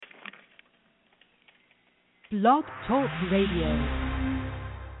Blog Talk Radio.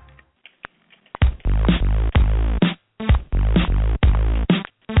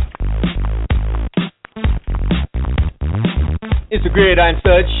 It's the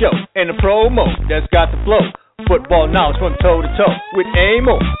GridironStuds show and the promo that's got the flow. Football knowledge from toe to toe with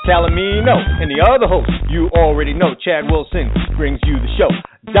Amo, Calamino, and the other host you already know, Chad Wilson, brings you the show.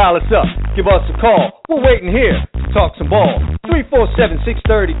 Dial us up, give us a call. We're waiting here to talk some ball.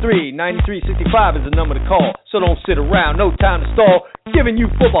 347-633-9365 is the number to call. So don't sit around, no time to stall. Giving you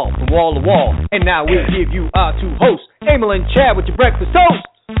football from wall to wall. And now we'll give you our two hosts, Amo and Chad, with your breakfast toast.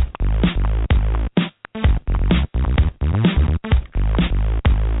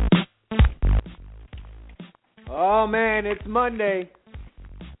 Oh, man, it's Monday,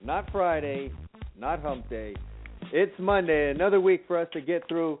 not Friday, not hump day. It's Monday, another week for us to get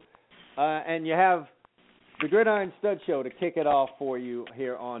through, and you have the GridironStuds show to kick it off for you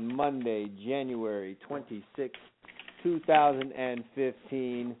here on Monday, January 26,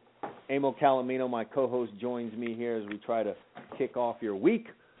 2015. Amo Calamino, my co-host, joins me here as we try to kick off your week.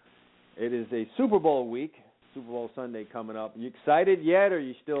 It is a Super Bowl week, Super Bowl Sunday coming up. You excited yet, or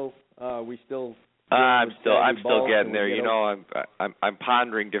you still, I'm still getting there. You know, I'm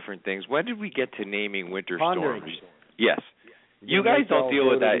pondering different things. When did we get to naming winter storms? Yes. You guys don't deal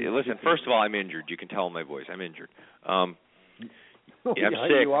with that. Listen, first of all, I'm injured. You can tell in my voice. I'm injured. I'm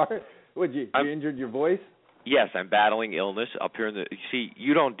sick. You are? You injured your voice? Yes, I'm battling illness up here in the. See,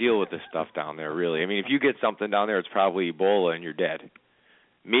 you don't deal with this stuff down there, really. I mean, if you get something down there, it's probably Ebola and you're dead.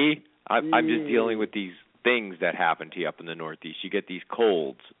 Me, I'm just dealing with these things that happen to you up in the Northeast. You get these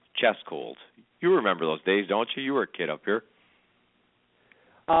colds, chest colds. You remember those days, don't you? You were a kid up here.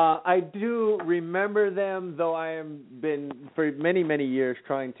 I do remember them, though I have been for many, many years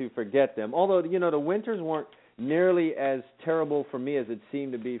trying to forget them. Although, you know, the winters weren't nearly as terrible for me as it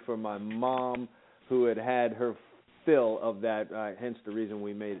seemed to be for my mom, who had her fill of that, hence the reason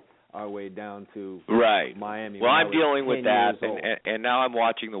we made our way down to Miami. Well, I'm dealing with that, and now I'm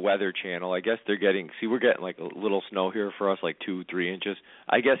watching the Weather Channel. I guess we're getting like a little snow here for us, like 2-3 inches.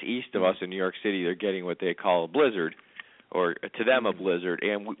 I guess east of us in New York City, they're getting what they call a blizzard, or to them a blizzard,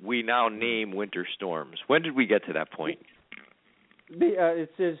 and we now name winter storms. When did we get to that point? It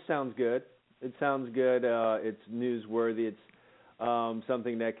just sounds good. It sounds good. It's newsworthy. It's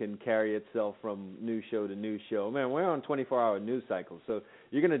something that can carry itself from news show to news show. Man, we're on 24-hour news cycles, so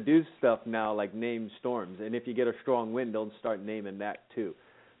you're going to do stuff now like name storms, and if you get a strong wind, don't start naming that too.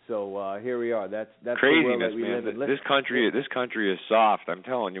 So here we are. That's craziness, the world that we man. live in. This country is soft. I'm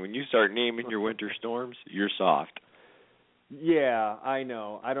telling you, when you start naming your winter storms, you're soft. Yeah, I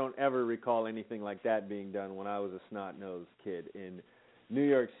know. I don't ever recall anything like that being done when I was a snot-nosed kid in New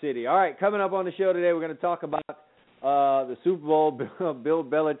York City. All right, coming up on the show today, we're going to talk about the Super Bowl, Bill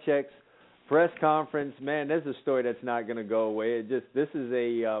Belichick's press conference. Man, this is a story that's not going to go away. This is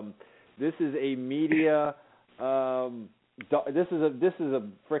a media. This is a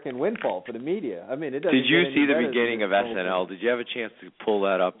freaking windfall for the media. I mean, it doesn't. Did you see the beginning of SNL? Did you have a chance to pull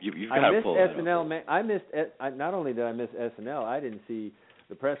that up? You've got to pull that up. SNL, man. I missed. Not only did I miss SNL, I didn't see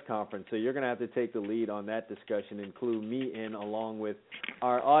the press conference. So you're going to have to take the lead on that discussion, include me in along with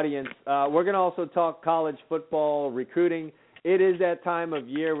our audience. We're going to also talk college football recruiting. It is that time of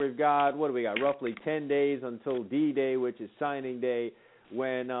year. We've got, roughly 10 days until D-Day, which is signing day,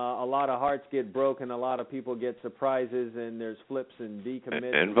 when a lot of hearts get broken, a lot of people get surprises, and there's flips and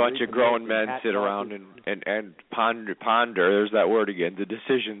decommits. And a bunch of grown men sit around and ponder, there's that word again, the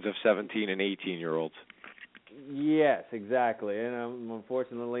decisions of 17 and 18-year-olds. Yes, exactly, and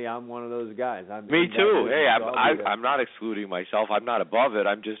unfortunately, I'm one of those guys. Me too. Hey, I'm not excluding myself. I'm not above it.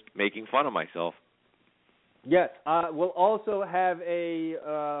 I'm just making fun of myself. Yes, we'll also have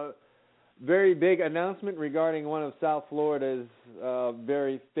a very big announcement regarding one of South Florida's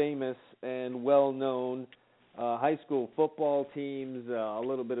very famous and well-known high school football teams. A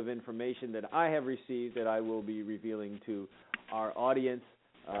little bit of information that I have received that I will be revealing to our audience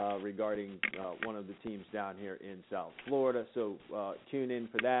regarding one of the teams down here in South Florida. So tune in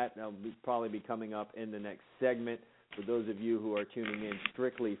for that. That'll probably be coming up in the next segment for those of you who are tuning in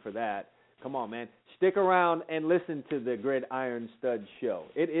strictly for that. Come on, man. Stick around and listen to the GridironStuds show.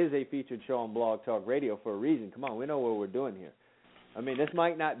 It is a featured show on Blog Talk Radio for a reason. Come on, we know what we're doing here. I mean, this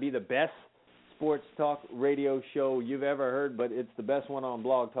might not be the best sports talk radio show you've ever heard, but it's the best one on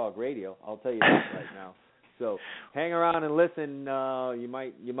Blog Talk Radio. I'll tell you that right now. So hang around and listen.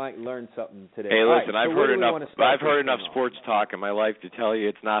 You might learn something today. Hey, listen, I've heard enough sports talk in my life to tell you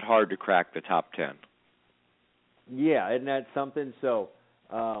it's not hard to crack the top 10. Yeah, isn't that something? So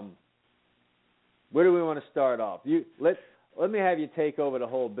where do we want to start off? let me have you take over the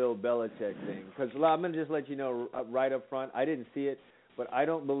whole Bill Belichick thing, because I'm going to just let you know right up front, I didn't see it, but I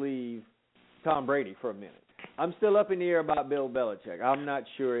don't believe Tom Brady for a minute. I'm still up in the air about Bill Belichick. I'm not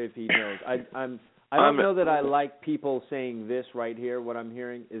sure if he knows. I don't know that I like people saying this right here. What I'm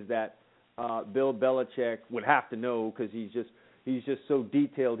hearing is that Bill Belichick would have to know because he's just so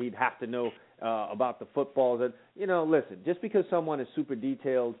detailed. He'd have to know about the footballs. And listen, just because someone is super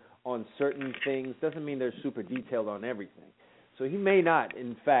detailed on certain things doesn't mean they're super detailed on everything. So he may not,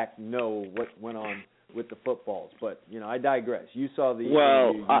 in fact, know what went on with the footballs. But, I digress. You saw the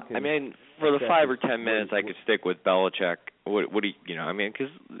interview. I mean, for the 5 or 10 minutes I could stick with Belichick. What do you, I mean,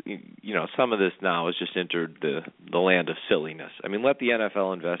 because, some of this now has just entered the land of silliness. I mean, let the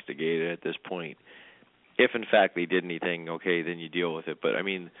NFL investigate it at this point. If, in fact, they did anything, okay, then you deal with it. But, I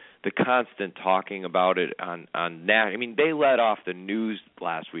mean, the constant talking about it on that, I mean, they let off the news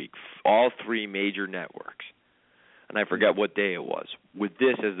last week, all 3 major networks, and I forget what day it was, with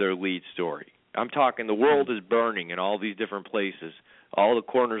this as their lead story. I'm talking the world is burning in all these different places, all the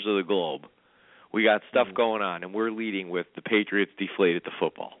corners of the globe. We got stuff going on, and we're leading with the Patriots deflated the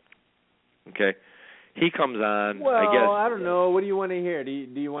football. Okay? He comes on, well, I guess. I don't know. What do you want to hear? Do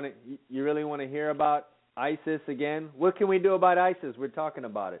you really want to hear about ISIS again? What can we do about ISIS? We're talking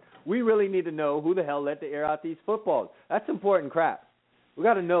about it. We really need to know who the hell let the air out these footballs. That's important crap. We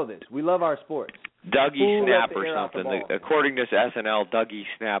got to know this. We love our sports. Dougie Snap or something. According to SNL, Dougie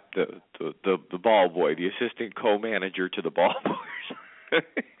Snap, the ball boy, the assistant co-manager to the ball boys.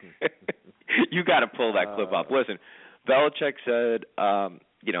 You got to pull that clip up. Listen, Belichick said,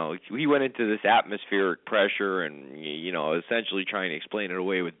 he went into this atmospheric pressure and, essentially trying to explain it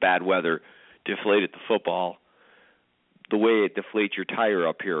away with bad weather, deflated the football. The way it deflates your tire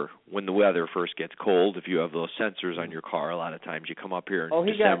up here when the weather first gets cold, if you have those sensors on your car, a lot of times you come up here in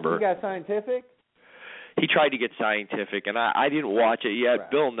December. He got scientific? He tried to get scientific, and I didn't watch it yet.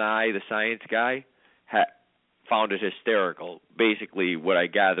 Right. Bill Nye, the science guy, found it hysterical. Basically, what I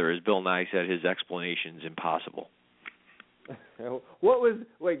gather is Bill Nye said his explanation's impossible.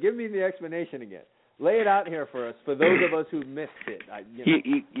 Wait, give me the explanation again. Lay it out here for us, for those of us who missed it.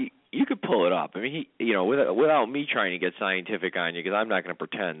 You could pull it up. I mean, without me trying to get scientific on you, because I'm not going to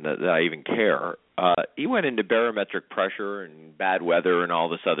pretend that I even care. He went into barometric pressure and bad weather and all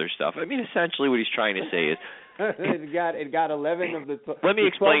this other stuff. I mean, essentially what he's trying to say is it got 11 of the. Let me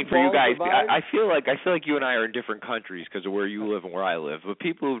explain for you guys. I feel like you and I are in different countries because of where you live and where I live. But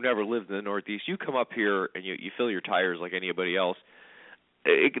people who've never lived in the Northeast, you come up here and you fill your tires like anybody else.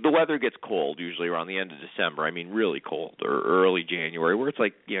 The weather gets cold usually around the end of December. I mean, really cold, or early January, where it's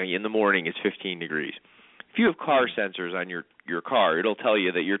like, in the morning it's 15 degrees. If you have car sensors on your car, it'll tell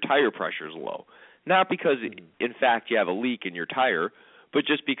you that your tire pressure is low. Not because, in fact, you have a leak in your tire, but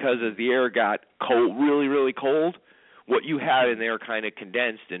just because as the air got cold, really, really cold, what you had in there kind of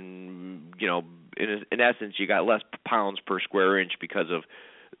condensed, and, in essence, you got less pounds per square inch because of,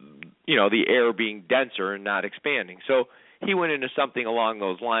 the air being denser and not expanding. So he went into something along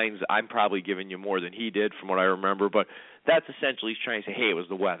those lines. I'm probably giving you more than he did from what I remember, but that's essentially he's trying to say, hey, it was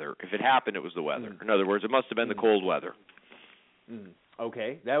the weather. If it happened, it was the weather. In other words, it must have been the cold weather.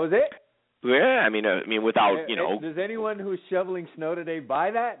 Okay, that was it? Yeah, I mean, without, Does anyone who's shoveling snow today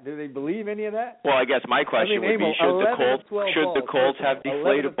buy that? Do they believe any of that? Well, I guess my question would be, should the Colts have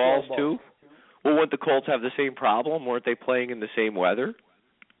deflated balls too? Well, wouldn't the Colts have the same problem? Weren't they playing in the same weather?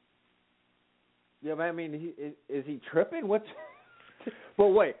 Yeah, but I mean, is he tripping? What's? But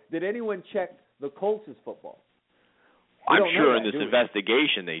wait, did anyone check the Colts' football? I'm sure in this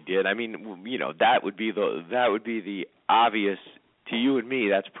investigation they did. I mean, that would be the obvious to you and me.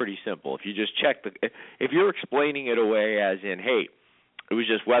 That's pretty simple. If you just check if you're explaining it away as in, hey, it was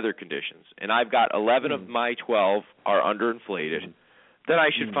just weather conditions, and I've got 11 of my 12 are underinflated, then I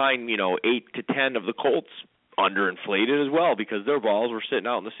should find 8 to 10 of the Colts underinflated as well because their balls were sitting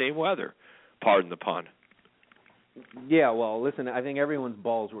out in the same weather. Pardon the pun. Yeah, well, listen, I think everyone's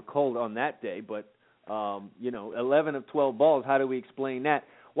balls were cold on that day, but 11 of 12 balls, how do we explain that?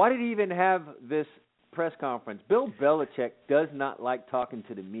 Why did he even have this press conference? Bill Belichick does not like talking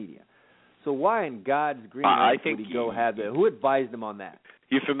to the media. So why in God's green earth would he go have that? Who advised him on that?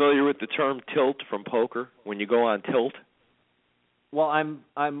 You familiar with the term tilt from poker, when you go on tilt? Well,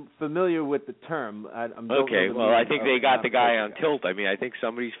 I'm familiar with the term. I think they got the guy on tilt. I mean, I think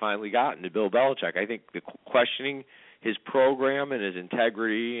somebody's finally gotten to Bill Belichick. I think the questioning his program and his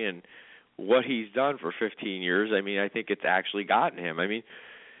integrity and what he's done for 15 years, I mean, I think it's actually gotten him. I mean,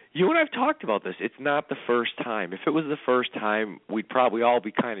 you and I've talked about this. It's not the first time. If it was the first time, we'd probably all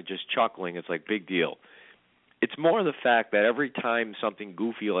be kind of just chuckling. It's like, big deal. It's more the fact that every time something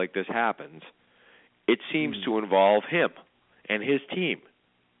goofy like this happens, it seems to involve him. and his team.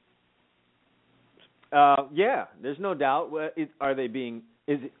 Yeah, there's no doubt. Are they being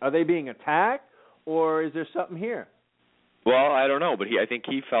attacked, or is there something here? Well, I don't know, but I think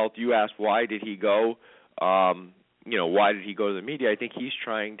he felt. You asked why did he go? Why did he go to the media? I think he's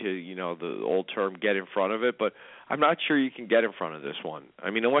trying to, the old term, get in front of it. But I'm not sure you can get in front of this one. I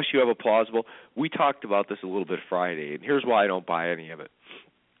mean, unless you have a plausible. We talked about this a little bit Friday, and here's why I don't buy any of it.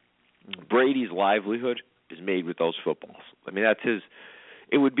 Brady's livelihood is made with those footballs. I mean, that's his.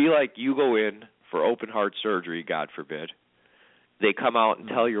 It would be like you go in for open heart surgery, God forbid. They come out and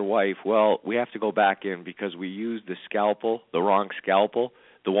tell your wife, well, we have to go back in because we used the wrong scalpel,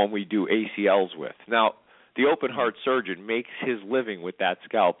 the one we do ACLs with. Now, the open heart surgeon makes his living with that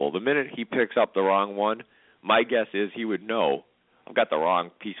scalpel. The minute he picks up the wrong one, my guess is he would know, I've got the wrong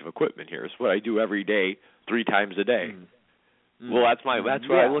piece of equipment here. It's what I do every day, 3 times a day. Well, that's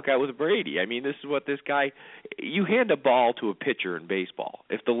what I look at with Brady. I mean, this is what this guy. You hand a ball to a pitcher in baseball.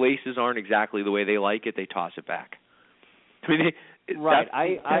 If the laces aren't exactly the way they like it, they toss it back. I mean, right.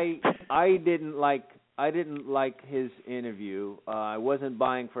 I didn't like his interview. I wasn't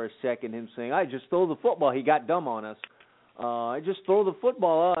buying for a second him saying, "I just throw the football." He got dumb on us. I just throw the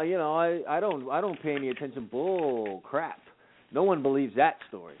football. I don't pay any attention. Bull crap. No one believes that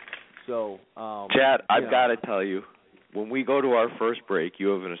story. So, Chad, I've got to tell you. When we go to our first break, you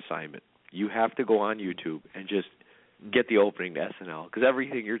have an assignment. You have to go on YouTube and just get the opening to SNL, because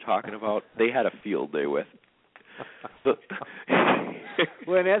everything you're talking about, they had a field day with.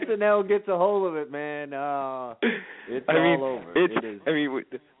 When SNL gets a hold of it, man, all over. It is. I mean,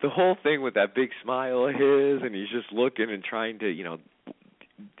 the whole thing with that big smile of his, and he's just looking and trying to,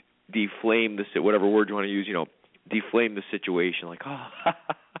 deflame whatever word you want to use, deflame the situation, like,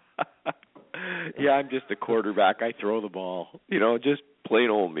 yeah, I'm just a quarterback. I throw the ball. Just plain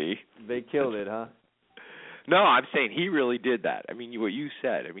old me. They killed it, huh? No, I'm saying he really did that. I mean, what you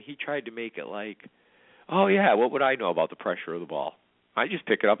said. I mean, he tried to make it like, oh, yeah, what would I know about the pressure of the ball? I just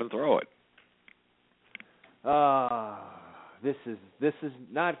pick it up and throw it. This is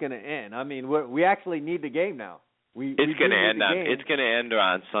not going to end. I mean, we actually need the game now. It's going to end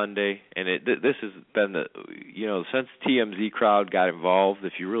on Sunday, and this has been since TMZ crowd got involved.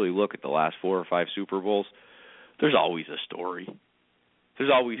 If you really look at the last 4 or 5 Super Bowls, there's always a story.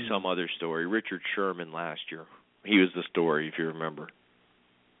 There's always some other story. Richard Sherman last year, he was the story, if you remember.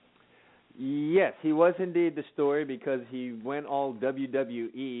 Yes, he was indeed the story because he went all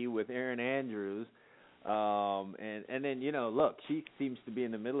WWE with Erin Andrews. And then look, she seems to be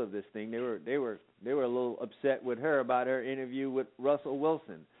in the middle of this thing. They were a little upset with her about her interview with Russell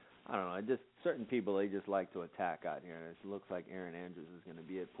Wilson. I don't know. Certain people they just like to attack out here, and it looks like Erin Andrews is going to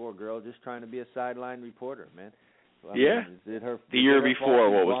be it. Poor girl, just trying to be a sideline reporter, man. The year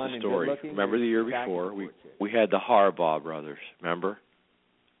before, what was the story? Remember the year before? We had the Harbaugh brothers. Remember?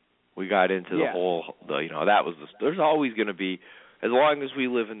 We got into the whole. That was there's always going to be. As long as we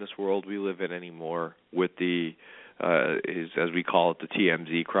live in this world we live in anymore with the, as we call it, the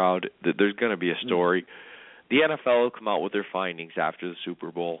TMZ crowd, there's going to be a story. The NFL will come out with their findings after the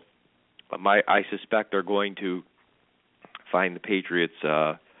Super Bowl. I suspect they're going to find the Patriots'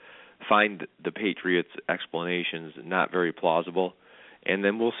 explanations not very plausible, and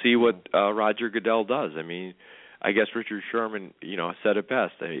then we'll see what Roger Goodell does. I mean, I guess Richard Sherman, said it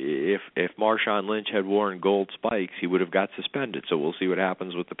best. If Marshawn Lynch had worn gold spikes, he would have got suspended. So we'll see what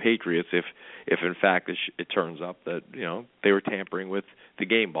happens with the Patriots if in fact it turns up that they were tampering with the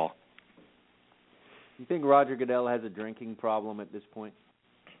game ball. You think Roger Goodell has a drinking problem at this point?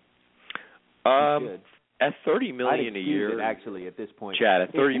 At $30 million a year, it actually at this point, Chad,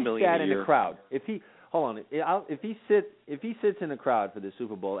 at $30 million a year, in the crowd, if he sits in the crowd for the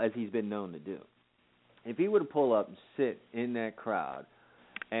Super Bowl as he's been known to do. If he were to pull up and sit in that crowd,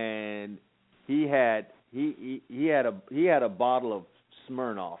 and he had a bottle of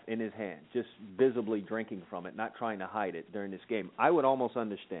Smirnoff in his hand, just visibly drinking from it, not trying to hide it during this game, I would almost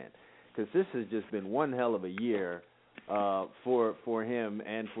understand, because this has just been one hell of a year for him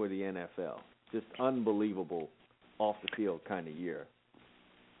and for the NFL. Just unbelievable off the field kind of year.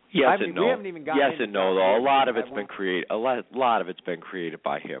 Yes and no. We haven't even gotten yes and no, though. A lot of it's been created. A lot of it's been created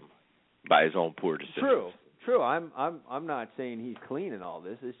by him. By his own poor decisions. True. I'm not saying he's clean in all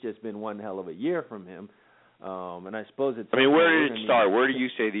this. It's just been one hell of a year from him, and I suppose it's. I mean, where did it start? Where do you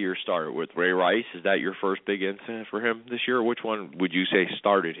say the year started with Ray Rice? Is that your first big incident for him this year? Which one would you say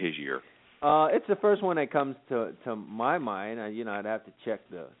started his year? It's the first one that comes to my mind. I'd have to check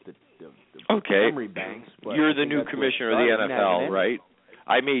the memory banks. But you're the new commissioner of the NFL, right?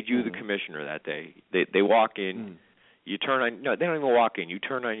 I made you the commissioner that day. They walk in. You turn on. No, they don't even walk in. You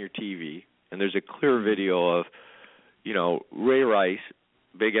turn on your TV, and there's a clear video of Ray Rice,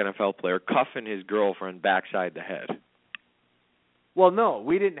 big NFL player, cuffing his girlfriend backside the head. Well, no,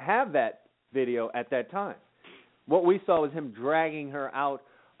 we didn't have that video at that time. What we saw was him dragging her out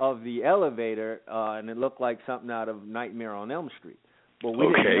of the elevator, and it looked like something out of Nightmare on Elm Street. But we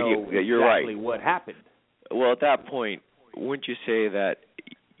didn't know you're exactly right. what happened. Well, at that point, wouldn't you say that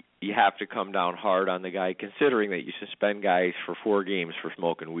you have to come down hard on the guy, considering that you suspend guys for 4 games for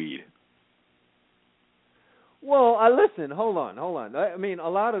smoking weed? Well, listen, hold on. I mean, a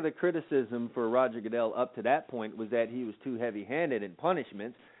lot of the criticism for Roger Goodell up to that point was that he was too heavy-handed in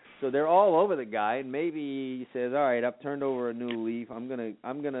punishments. So they're all over the guy, and maybe he says, "All right, I've turned over a new leaf. I'm gonna,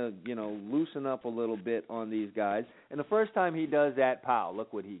 loosen up a little bit on these guys." And the first time he does that, pow,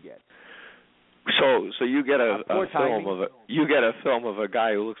 look what he gets. So you get a film of a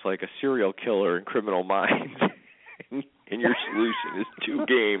guy who looks like a serial killer in Criminal Minds, and your solution is 2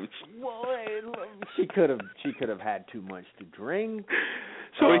 games. Well, she could have had too much to drink.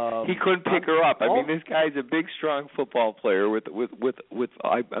 So he couldn't pick her up. I mean, this guy's a big, strong football player with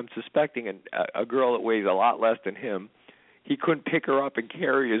I'm suspecting a girl that weighs a lot less than him. He couldn't pick her up and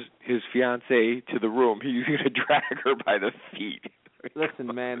carry his fiancée to the room. He's going to drag her by the feet. Listen,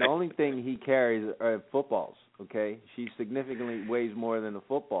 man, the only thing he carries are footballs, okay? She significantly weighs more than a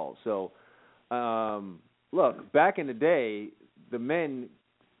football. So, look, back in the day, the men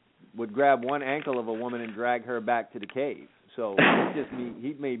would grab one ankle of a woman and drag her back to the cave. So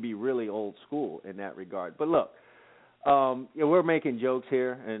he may be really old school in that regard. But look, we're making jokes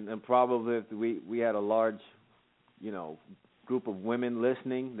here, and probably if we had a large, group of women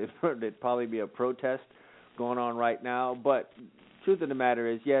listening, there'd probably be a protest going on right now. But truth of the matter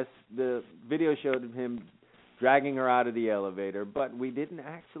is, yes, the video showed him dragging her out of the elevator, but we didn't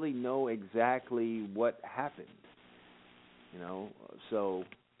actually know exactly what happened. So.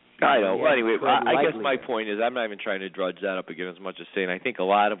 I know. Well, anyway, I guess my point is I'm not even trying to drudge that up again as much as saying I think a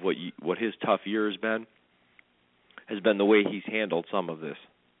lot of what his tough year has been the way he's handled some of this.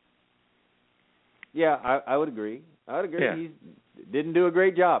 Yeah, I would agree. Yeah. He didn't do a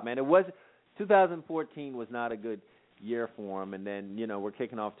great job, man. 2014 was not a good year for him, and then we're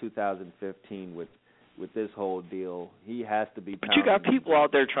kicking off 2015 with this whole deal. He has to be. But you got people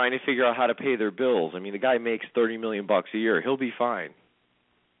out there trying to figure out how to pay their bills. I mean, the guy makes $30 million a year. He'll be fine.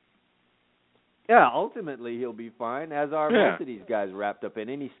 Yeah, ultimately he'll be fine, as are most of these guys wrapped up in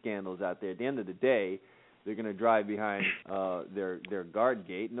any scandals out there. At the end of the day, they're going to drive behind their guard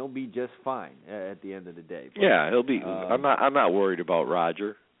gate, and they'll be just fine at the end of the day. But, yeah, he'll be. I'm not worried about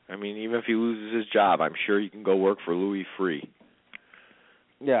Roger. I mean, even if he loses his job, I'm sure he can go work for Louis Free.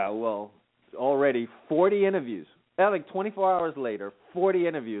 Yeah, well, already 40 interviews. Like 24 hours later, 40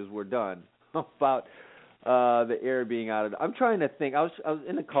 interviews were done about the air being out of. I'm trying to think. I was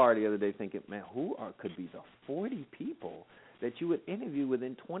in the car the other day thinking, man, could be the 40 people that you would interview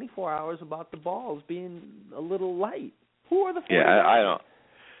within 24 hours about the balls being a little light? Who are the 40? Yeah, I don't.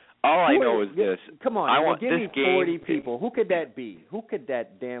 All I know is this. Come on, give me 40 game, people. Who could that be? Who could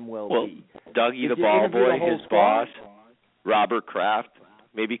that damn well be? Dougie the ball boy, his boss, Robert Kraft.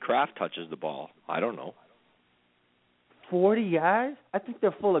 Maybe Kraft touches the ball. I don't know. 40 guys? I think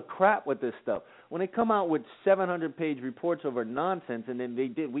they're full of crap with this stuff. When they come out with 700-page reports over nonsense, and then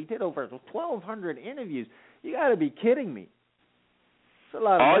we did over 1,200 interviews. You got to be kidding me. It's a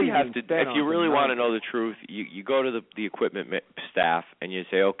lot of all money you have to, if you really want to nonsense. know the truth, you go to the equipment staff and you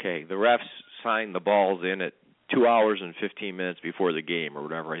say, okay, the refs signed the balls in at 2 hours and 15 minutes before the game or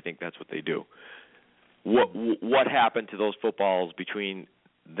whatever. I think that's what they do. What happened to those footballs between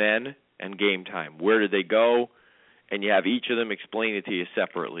then and game time? Where did they go? And you have each of them explain it to you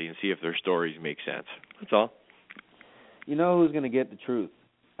separately and see if their stories make sense. That's all. You know who's going to get the truth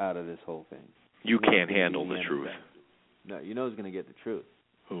out of this whole thing? You can't handle the truth. No, you know who's going to get the truth?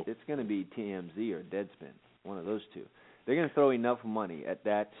 Who? It's going to be TMZ or Deadspin, one of those two. They're going to throw enough money at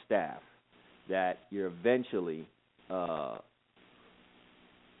that staff that you're eventually, they'll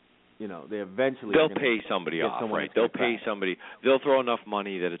pay somebody off, right? They'll pay somebody. They'll throw enough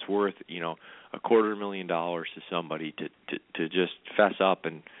money that it's worth, $250,000 to somebody to just fess up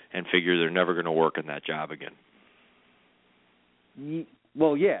and figure they're never going to work in that job again.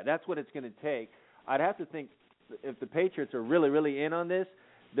 Well, yeah, that's what it's going to take. I'd have to think if the Patriots are really, really in on this,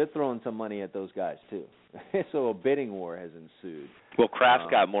 they're throwing some money at those guys too. So a bidding war has ensued. Well,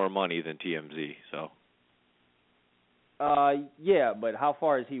 Kraft's got more money than TMZ, so. Yeah, but how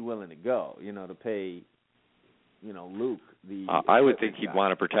far is he willing to go? To pay, Luke the. I would think he'd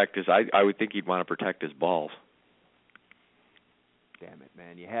want to protect his. I would think he'd want to protect his balls. Damn it,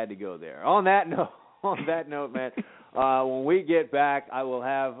 man! You had to go there. On that note, on that note, man, when we get back, I will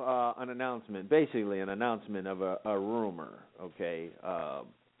have an announcement, basically an announcement of a rumor, okay?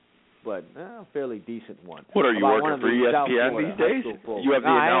 But a fairly decent one. What are you working for ESPN these days? You have the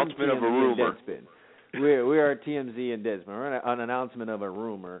announcement of a rumor. We are TMZ in Deadspin. We're an announcement of a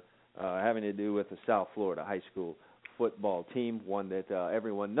rumor having to do with the South Florida high school football team, one that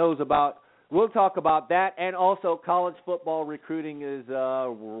everyone knows about. We'll talk about that, and also college football recruiting is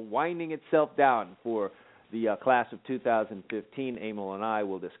winding itself down for the class of 2015. Emil and I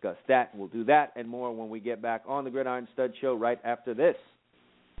will discuss that. We'll do that and more when we get back on the Gridiron Stud Show right after this.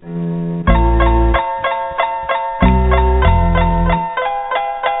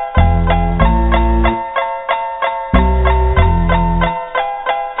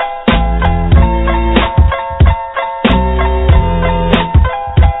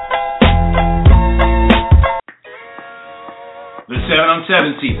 The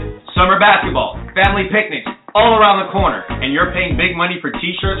 7-on-7 season, summer basketball, family picnics, all around the corner, and you're paying big money for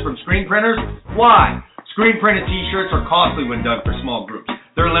T-shirts from screen printers? Why? Screen-printed T-shirts are costly when done for small groups.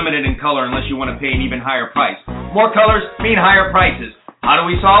 They're limited in color unless you want to pay an even higher price. More colors mean higher prices. How do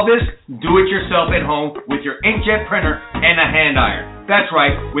we solve this? Do it yourself at home with your inkjet printer and a hand iron. That's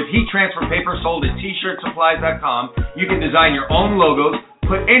right, with heat transfer paper sold at tshirtsupplies.com, you can design your own logos,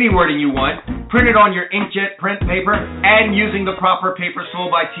 put any wording you want, print it on your inkjet print paper, and using the proper paper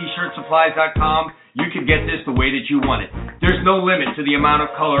sold by tshirtsupplies.com, you can get this the way that you want it. There's no limit to the amount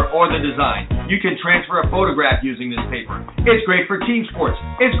of color or the design. You can transfer a photograph using this paper. It's great for team sports.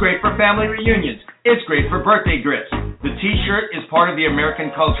 It's great for family reunions. It's great for birthday gifts. The T-shirt is part of the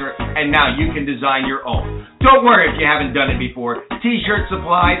American culture, and now you can design your own. Don't worry if you haven't done it before. T-Shirt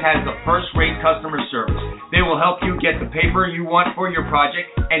Supplies has the first-rate customer service. They will help you get the paper you want for your project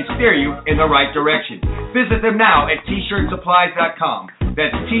and steer you in the right direction. Visit them now at tshirtsupplies.com.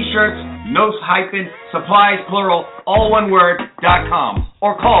 That's T-shirts, no hyphen, supplies, plural, all one word, .com.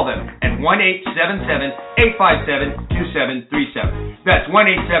 Or call them at 1-877-857-2737. That's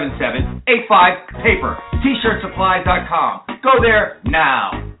 1-877-85-PAPER. T-shirtsupplies.com. Go there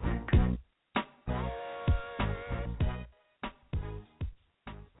now.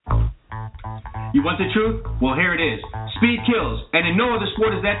 You want the truth? Well, here it is. Speed kills, and in no other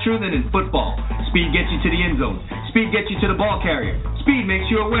sport is that true than in football. Speed gets you to the end zone. Speed gets you to the ball carrier. Speed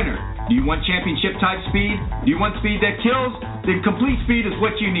makes you a winner. Do you want championship-type speed? Do you want speed that kills? Then Complete Speed is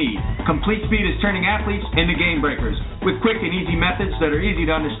what you need. Complete Speed is turning athletes into game breakers. With quick and easy methods that are easy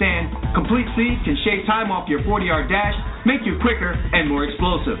to understand, Complete Speed can shave time off your 40-yard dash, make you quicker and more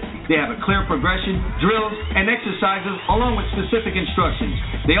explosive. They have a clear progression, drills, and exercises along with specific instructions.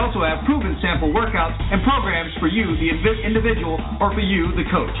 They also have proven sample workouts and programs for you, the individual, or for you, the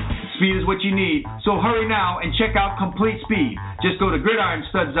coach. Speed is what you need, so hurry now and check out Complete Speed. Just go to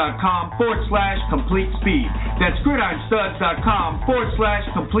GridironStuds.com/Complete Speed. That's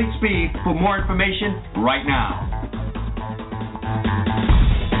GridironStuds.com/Complete Speed for more information right now.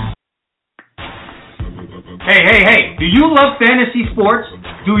 Hey, do you love fantasy sports?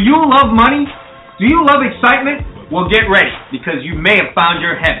 Do you love money? Do you love excitement? Well, get ready, because you may have found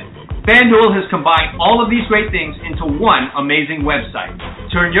your heaven. FanDuel has combined all of these great things into one amazing website.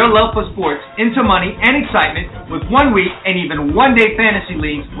 Turn your love for sports into money and excitement with 1 week and even 1 day fantasy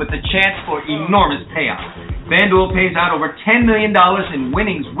leagues with a chance for enormous payouts. FanDuel pays out over $10 million in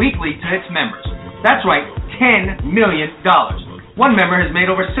winnings weekly to its members. That's right, $10 million. One member has made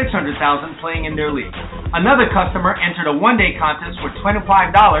over $600,000 playing in their league. Another customer entered a 1 day contest for $25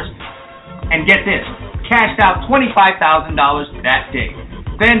 and get this, cashed out $25,000 that day.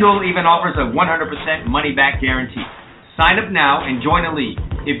 FanDuel even offers a 100% money-back guarantee. Sign up now and join a league.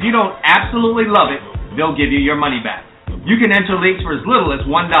 If you don't absolutely love it, they'll give you your money back. You can enter leagues for as little as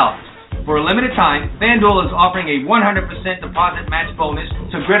 $1. For a limited time, FanDuel is offering a 100% deposit match bonus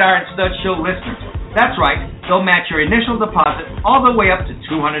to Gridiron Stud Show listeners. That's right, they'll match your initial deposit all the way up to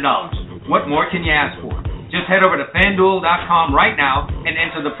 $200. What more can you ask for? Just head over to FanDuel.com right now and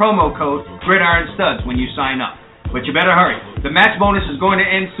enter the promo code GridironStuds when you sign up. But you better hurry. The match bonus is going to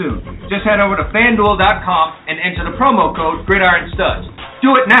end soon. Just head over to FanDuel.com and enter the promo code GridironStuds.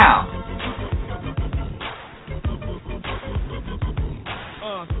 Do it now.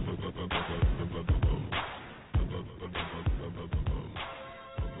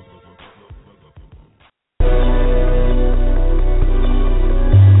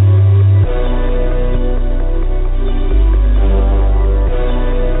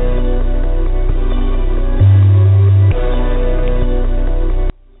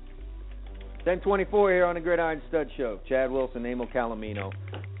 10:24 here on the Gridiron Stud Show. Chad Wilson, Emil Calomino,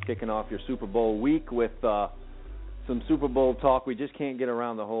 kicking off your Super Bowl week with some Super Bowl talk. We just can't get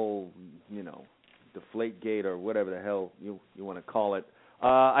around the whole, Deflategate or whatever the hell you want to call it.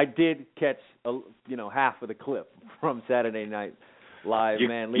 I did catch half of the clip from Saturday Night Live.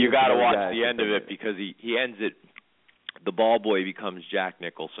 Man, you got to watch the end of it because he ends it. The ball boy becomes Jack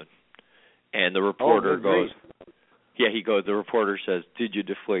Nicholson, and the reporter goes. Yeah, he goes. The reporter says, "Did you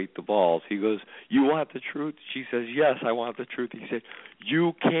deflate the balls?" He goes, "You want the truth?" She says, "Yes, I want the truth." He said,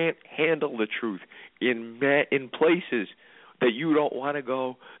 "You can't handle the truth in places that you don't want to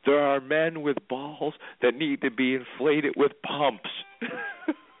go. There are men with balls that need to be inflated with pumps."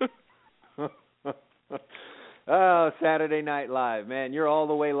 Oh, Saturday Night Live, man, you're all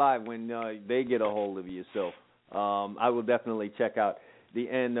the way live when they get a hold of you. So I will definitely check out the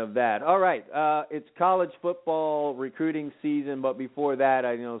end of that. All right, it's college football recruiting season, but before that,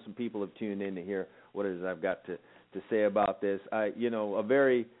 I know some people have tuned in to hear what it is I've got to say about this. A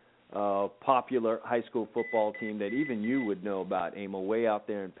very popular high school football team that even you would know about, Amo, way out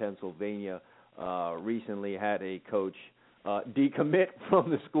there in Pennsylvania, recently had a coach decommit from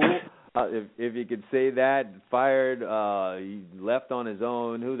the school, if you could say that, fired, he left on his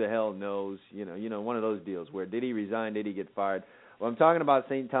own, who the hell knows, one of those deals where did he resign, did he get fired? Well, I'm talking about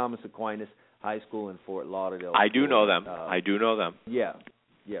St. Thomas Aquinas High School in Fort Lauderdale. I do know them. Yeah,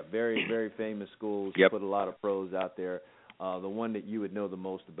 very, very famous schools. Yep. Put a lot of pros out there. The one that you would know the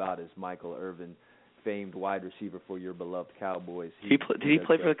most about is Michael Irvin, famed wide receiver for your beloved Cowboys. Did he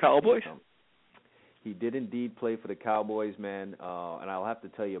play for the Cowboys? He did indeed play for the Cowboys, man. And I'll have to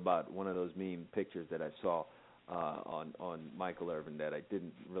tell you about one of those meme pictures that I saw on Michael Irvin that I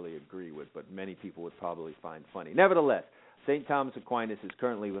didn't really agree with, but many people would probably find funny. Nevertheless, St. Thomas Aquinas is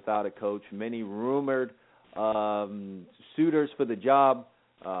currently without a coach. Many rumored suitors for the job.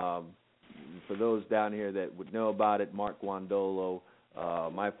 For those down here that would know about it, Mark Guandolo,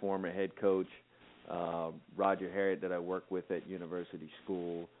 my former head coach, Roger Harriet that I work with at University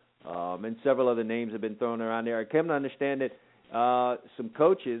School, and several other names have been thrown around there. I came to understand that some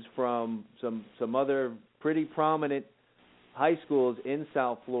coaches from some other pretty prominent high schools in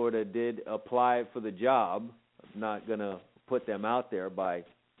South Florida did apply for the job. I'm not going to put them out there by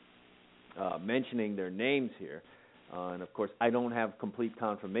mentioning their names here. And, of course, I don't have complete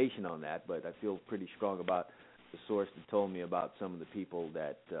confirmation on that, but I feel pretty strong about the source that told me about some of the people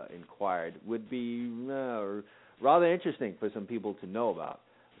that inquired. Would be rather interesting for some people to know about,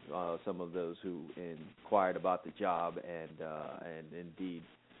 some of those who inquired about the job and indeed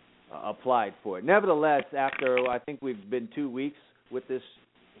applied for it. Nevertheless, after I think we've been 2 weeks with this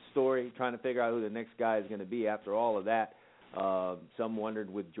story, trying to figure out who the next guy is going to be after all of that, some wondered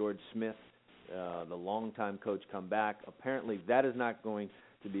would George Smith, the longtime coach, come back. Apparently that is not going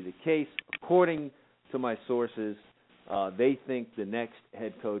to be the case. According to my sources, they think the next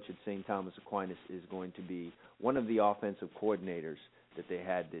head coach at St. Thomas Aquinas is going to be one of the offensive coordinators that they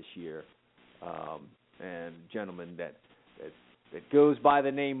had this year, and a gentleman that goes by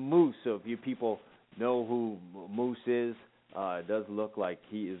the name Moose. So if you people know who Moose is, it does look like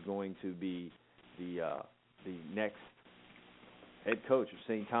he is going to be the next head coach of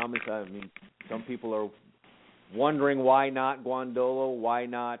St. Thomas. I mean, some people are wondering why not Guandolo, why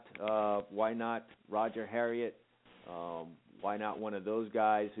not Roger Harriet, why not one of those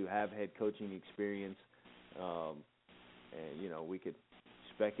guys who have head coaching experience. And we could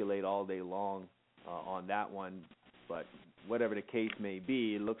speculate all day long on that one, but whatever the case may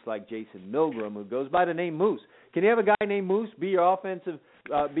be, it looks like Jason Milgram, who goes by the name Moose. Can you have a guy named Moose be your offensive,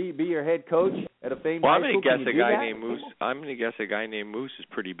 be your head coach at a famed high school? I'm going to guess a guy named Moose. I'm going to guess a guy named Moose is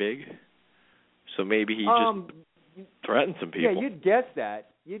pretty big, so maybe he just threatens some people. Yeah, you'd guess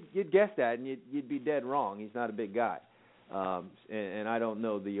that. You'd guess that, and you'd be dead wrong. He's not a big guy, and I don't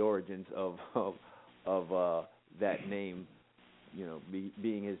know the origins of that name,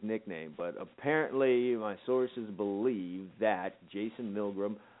 being his nickname. But apparently, my sources believe that Jason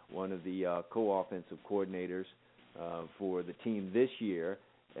Milgram, one of the co-offensive coordinators for the team this year,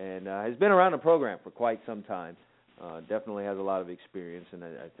 and has been around the program for quite some time, definitely has a lot of experience. And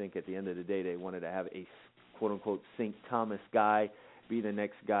I think at the end of the day, they wanted to have a quote-unquote St. Thomas guy be the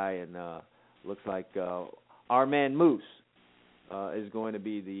next guy, and looks like our man Moose is going to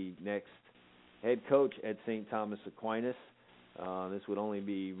be the next head coach at St. Thomas Aquinas. This would only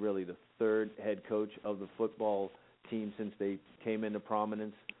be really the third head coach of the football team since they came into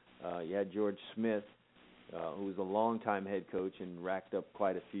prominence. You had George Smith, who was a longtime head coach and racked up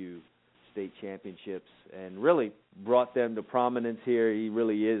quite a few state championships and really brought them to prominence here. He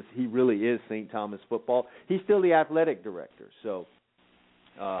really is St. Thomas football. He's still the athletic director, so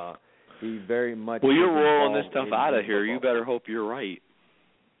he very much. Well, you're rolling this stuff out of here. You better hope you're right.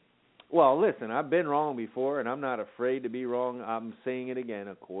 Well, listen, I've been wrong before, and I'm not afraid to be wrong. I'm saying it again,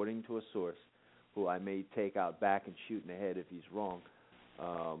 according to a source who I may take out back and shoot in the head if he's wrong.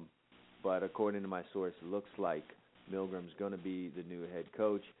 But according to my source, it looks like Milgram's going to be the new head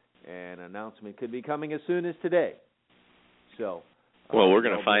coach, and an announcement could be coming as soon as today. So. Well, we're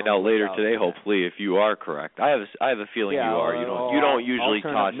going to find out later today, hopefully, if you are correct. I have a feeling you are. You don't usually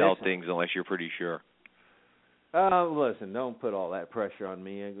toss out things unless you're pretty sure. Listen, don't put all that pressure on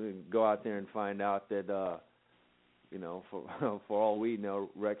me. Go out there and find out that, for all we know,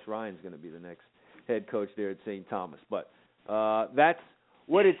 Rex Ryan's going to be the next head coach there at St. Thomas. But that's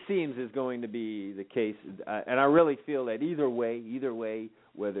what it seems is going to be the case. And I really feel that either way,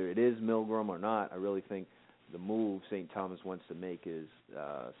 whether it is Milgram or not, I really think the move St. Thomas wants to make is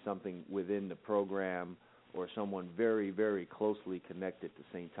something within the program or someone very, very closely connected to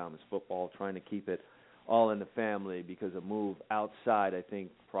St. Thomas football, trying to keep it all in the family, because a move outside, I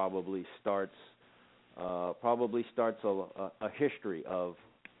think, probably starts a history of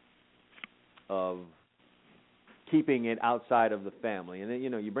keeping it outside of the family. And then,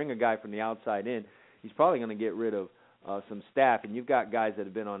 you bring a guy from the outside in, he's probably going to get rid of some staff, and you've got guys that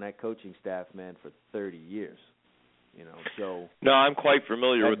have been on that coaching staff, man, for 30 years. So no, I'm quite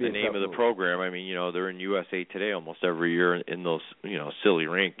familiar with the name of the move. program. I mean, they're in USA Today almost every year in those, silly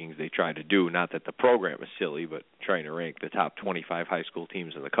rankings they try to do. Not that the program is silly, but trying to rank the top 25 high school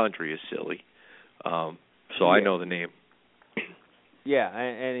teams in the country is silly. So I know the name. Yeah,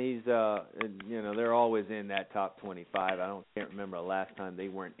 and he's, they're always in that top 25. Can't remember the last time they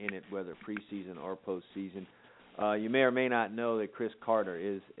weren't in it, whether preseason or postseason. You may or may not know that Chris Carter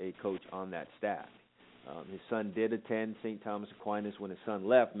is a coach on that staff. His son did attend St. Thomas Aquinas. When his son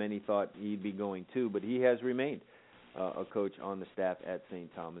left, many thought he'd be going too, but he has remained a coach on the staff at St.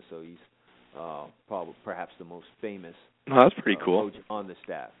 Thomas, so he's perhaps the most famous that's pretty cool. coach on the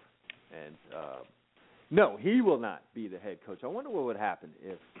staff. And no, he will not be the head coach. I wonder what would happen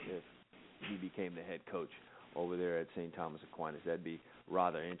if he became the head coach over there at St. Thomas Aquinas. That'd be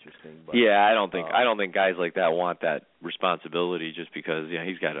rather interesting. But, yeah, I don't think guys like that want that responsibility just because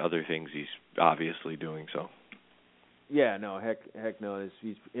he's got other things he's obviously doing. So. Yeah, no, heck no.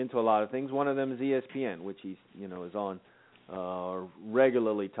 He's into a lot of things. One of them is ESPN, which he's is on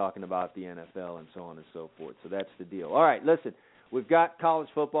regularly talking about the NFL and so on and so forth. So that's the deal. All right, listen, we've got college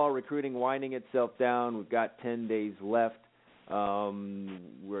football recruiting winding itself down. We've got 10 days left.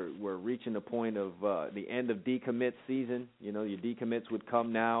 We're reaching the point of the end of decommit season. Your decommits would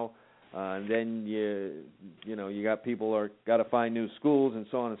come now, and then you got people got to find new schools and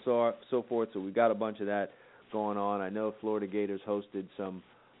so on and so forth. So we've got a bunch of that going on. I know Florida Gators hosted some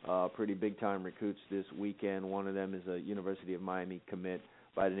pretty big time recruits this weekend. One of them is a University of Miami commit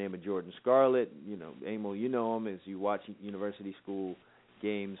by the name of Jordan Scarlett. Emil, you know him as you watch university school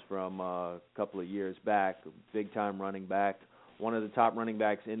games from a couple of years back. Big time running back. One of the top running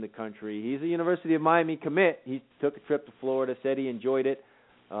backs in the country. He's a University of Miami commit. He took a trip to Florida, said he enjoyed it.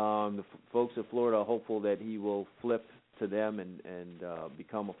 The folks of Florida are hopeful that he will flip to them and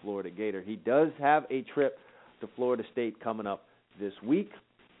become a Florida Gator. He does have a trip to Florida State coming up this week,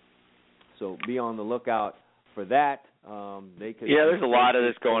 so be on the lookout for that. There's a lot of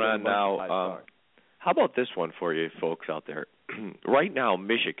this going on now. How about this one for you folks out there? Right now,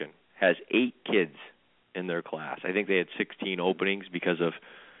 Michigan has 8 kids in their class. I think they had 16 openings because of,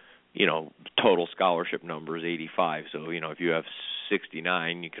 total scholarship numbers, 85. So, if you have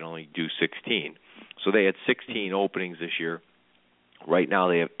 69, you can only do 16. So they had 16 openings this year. Right now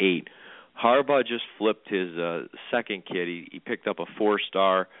they have 8. Harbaugh just flipped his second kid. He picked up a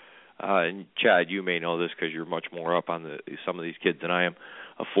 4-star. And Chad, you may know this because you're much more up on some of these kids than I am.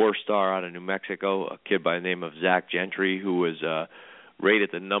 A 4-star out of New Mexico, a kid by the name of Zach Gentry, who was rated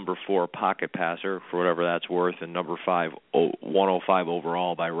the number 4 pocket passer, for whatever that's worth, and number 105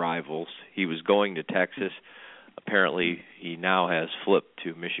 overall by Rivals. He was going to Texas. Apparently, he now has flipped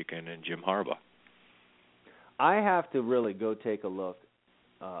to Michigan and Jim Harbaugh. I have to really go take a look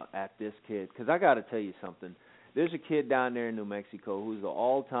at this kid, because I got to tell you something. There's a kid down there in New Mexico who's the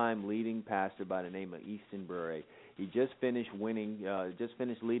all-time leading passer by the name of Easton Bure. He just finished leading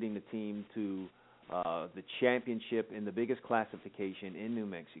the team to the championship in the biggest classification in New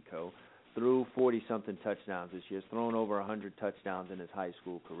Mexico, threw 40-something touchdowns this year. He's thrown over 100 touchdowns in his high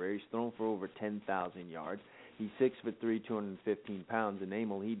school career. He's thrown for over 10,000 yards. He's 6'3", 215 pounds, and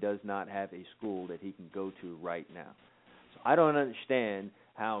Emil, he does not have a school that he can go to right now. So I don't understand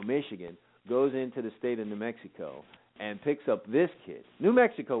how Michigan goes into the state of New Mexico and picks up this kid. New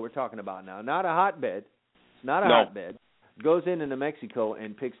Mexico we're talking about now, not a hotbed. It's not a hotbed. Goes into New Mexico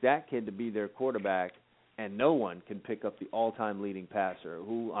and picks that kid to be their quarterback, and no one can pick up the all-time leading passer,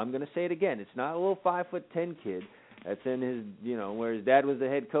 who, I'm going to say it again, it's not a little 5'10" kid that's in his, where his dad was the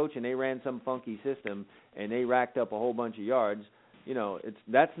head coach and they ran some funky system and they racked up a whole bunch of yards.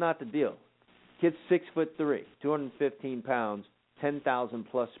 That's not the deal. Kid's 6'3", 215 pounds, 10,000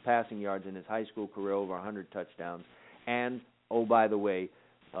 plus passing yards in his high school career, over 100 touchdowns, and by the way,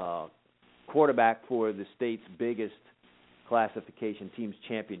 quarterback for the state's biggest classification team's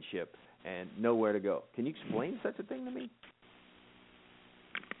championship, and nowhere to go. Can you explain such a thing to me?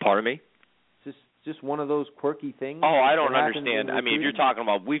 Pardon me? Just one of those quirky things. Oh, I don't understand. I mean, if you're talking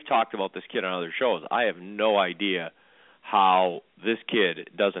about, we've talked about this kid on other shows. I have no idea how this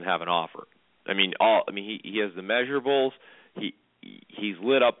kid doesn't have an offer. I mean, he has the measurables. He's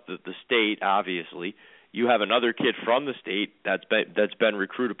lit up the state, obviously. You have another kid from the state that's been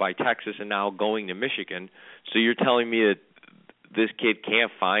recruited by Texas and now going to Michigan. So you're telling me that this kid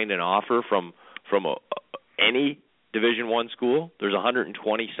can't find an offer from any Division I school? There's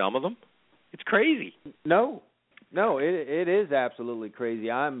 120 some of them. It's crazy. No, it is absolutely crazy.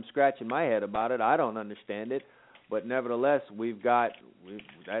 I'm scratching my head about it. I don't understand it, but nevertheless,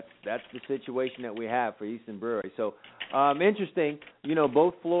 that's the situation that we have for Easton Brewery. So interesting.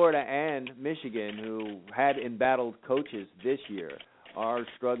 Both Florida and Michigan, who had embattled coaches this year, are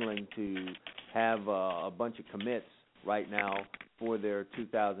struggling to have a bunch of commits right now for their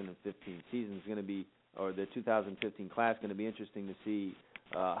 2015 season. Is going to be, or the 2015 class, going to be interesting to see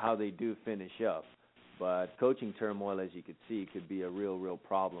how they do finish up. But coaching turmoil, as you could see, could be a real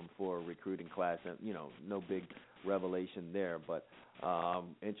problem for a recruiting class. And, no big revelation there, but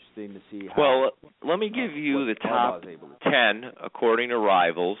interesting to see how. Well, let me give you the top 10 according to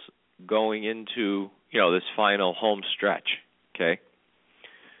Rivals going into this final home stretch. Okay,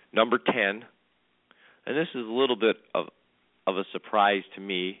 number 10, and this is a little bit of a surprise to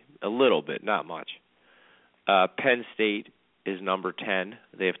me, a little bit, not much. Penn State is number 10.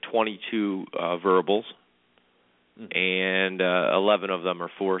 They have 22 verbals, and 11 of them are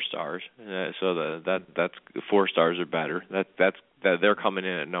 4 stars. So that's 4 stars or better. They're coming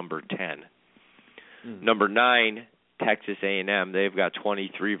in at number 10. Number 9, Texas A&M. They've got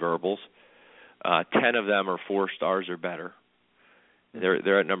 23 verbals. 10 of them are 4 stars or better.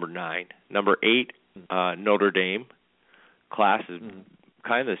 They're at number 9. Number 8, Notre Dame. Class is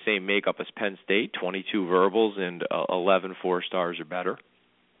kind of the same makeup as Penn State, 22 verbals and 11 4 stars or better.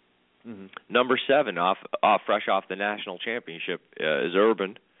 Number 7, fresh off the national championship, is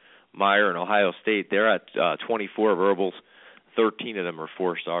Urban Meyer and Ohio State. They're at 24 verbals, 13 of them are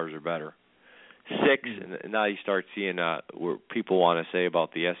 4 stars or better. 6, and now you start seeing where people want to say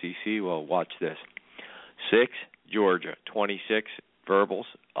about the SEC. Well, watch this. 6, Georgia, 26 verbals,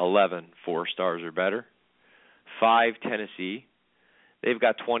 11 4 stars or better. 5, Tennessee. They've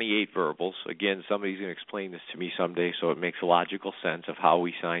got 28 verbals. Again, somebody's going to explain this to me someday, so it makes a logical sense of how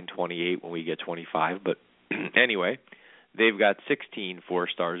we sign 28 when we get 25. But anyway, they've got 16 4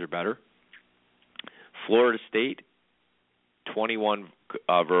 stars or better. Florida State, 21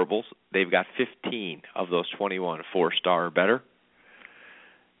 verbals. They've got 15 of those 21 4-star or better.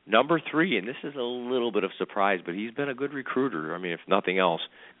 Number 3, and this is a little bit of surprise, but he's been a good recruiter. I mean, if nothing else,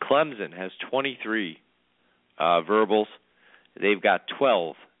 Clemson has 23 verbals. They've got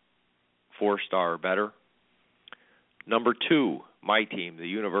 12 4-star or better. Number 2, my team, the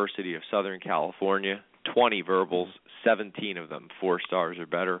University of Southern California, 20 verbals, 17 of them 4 stars or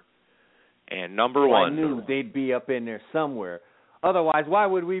better. And number 1. I knew they'd be up in there somewhere. Otherwise, why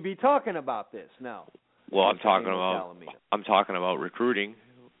would we be talking about this now? Well, I'm talking about recruiting.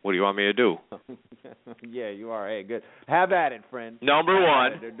 What do you want me to do? Yeah, you are. Hey, good. Have at it, friend. Number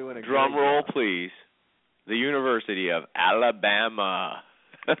 1, they're doing a drum roll, job. please. The University of Alabama,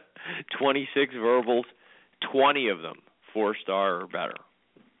 26 verbals, 20 of them 4-star or better.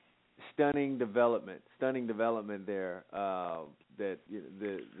 Stunning development there. That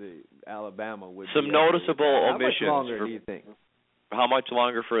the Alabama would. Some noticeable omissions. How much longer do you think? How much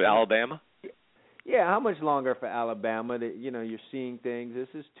longer for Alabama? Yeah, how much longer for Alabama? That you're seeing things. This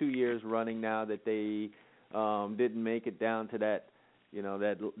is 2 years running now that they didn't make it down to that.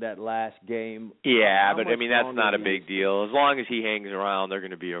 That last game. Yeah, but I mean that's not a big deal. As long as he hangs around, they're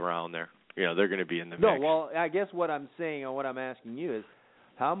going to be around there. They're going to be in the mix. No, well, I guess what I'm saying or what I'm asking you is,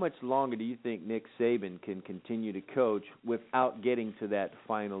 how much longer do you think Nick Saban can continue to coach without getting to that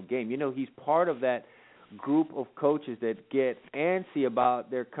final game? He's part of that group of coaches that get antsy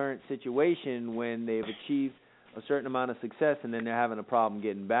about their current situation when they've achieved a certain amount of success, and then they're having a problem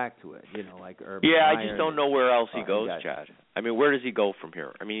getting back to it, like Urban Meyer. I just don't know where else he goes, Chad. I mean, where does he go from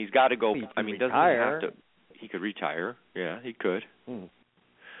here? I mean, he's got to go. Doesn't he have to? He could retire. Yeah, he could.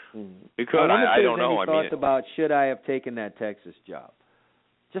 He could. I don't know. Thoughts about should I have taken that Texas job?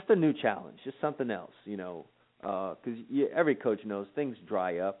 Just a new challenge, just something else, because every coach knows things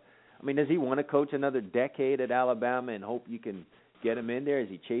dry up. I mean, does he want to coach another decade at Alabama and hope you can get him in there? Is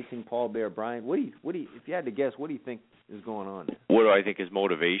he chasing Paul Bear Bryant? What do you, if you had to guess, what do you think is going on there? What do I think his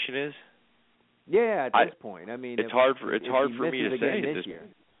motivation is? Yeah, at this point. I mean, it's hard for me to say.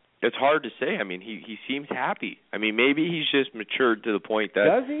 It's hard to say. I mean, he seems happy. I mean, maybe he's just matured to the point that.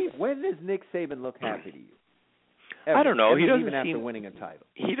 Does he? When does Nick Saban look happy to you? Ever. I don't know. He doesn't even after seem winning a title.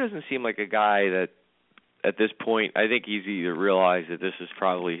 He doesn't seem like a guy that, at this point, I think he's either realized that this is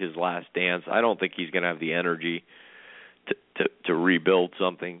probably his last dance. I don't think he's going to have the energy to rebuild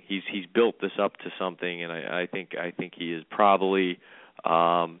something. He's built this up to something, and I think he is probably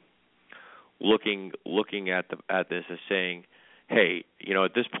looking at this as saying, hey, you know,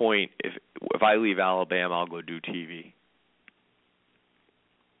 at this point, if I leave Alabama, I'll go do TV.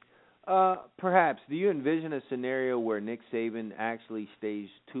 Perhaps. Do you envision a scenario where Nick Saban actually stays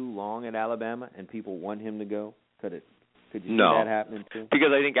too long at Alabama and people want him to go? Could you see that happening too? Because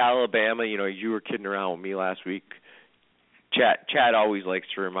I think Alabama, you know, you were kidding around with me last week. Chad always likes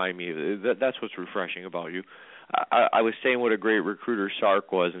to remind me that's what's refreshing about you. I was saying what a great recruiter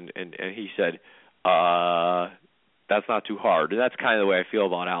Sark was, and he said, that's not too hard. And that's kind of the way I feel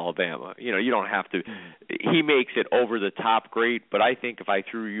about Alabama. You know, you don't have to. He makes it over the top great, but I think if I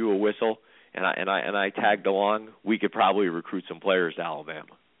threw you a whistle and I tagged along, we could probably recruit some players to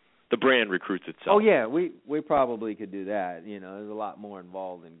Alabama. The brand recruits itself. Oh yeah, we probably could do that. You know, there's a lot more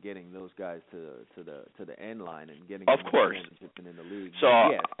involved in getting those guys to the end line and getting them in the league. So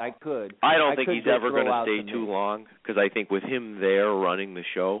yes, I could. I don't think he's ever going to stay too long, because I think with him there running the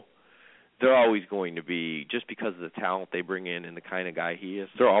show, they're always going to be, just because of the talent they bring in and the kind of guy he is,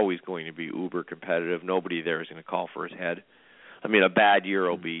 they're always going to be uber competitive. Nobody there is going to call for his head. I mean, a bad year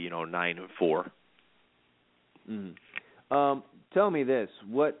will be, 9-4. Tell me this: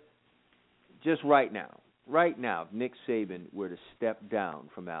 just right now, if Nick Saban were to step down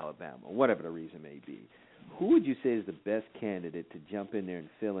from Alabama, whatever the reason may be, who would you say is the best candidate to jump in there and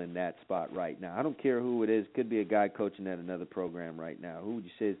fill in that spot right now? I don't care who it is. Could be a guy coaching at another program right now. Who would you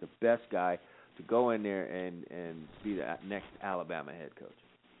say is the best guy to go in there and be the next Alabama head coach?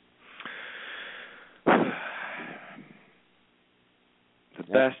 The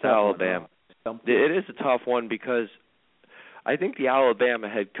best Alabama. It is a tough one, because I think the Alabama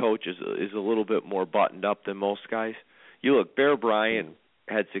head coach is a little bit more buttoned up than most guys. You look, Bear Bryant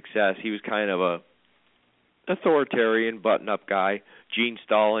had success. He was kind of a authoritarian, button-up guy. Gene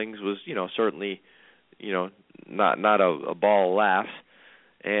Stallings was, certainly, not a ball of laughs.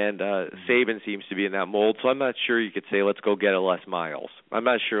 And Saban seems to be in that mold. So I'm not sure you could say, let's go get a Les Miles. I'm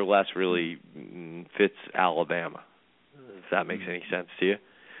not sure Les really fits Alabama, if that makes any sense to you.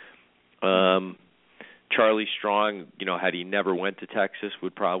 Charlie Strong, had he never went to Texas,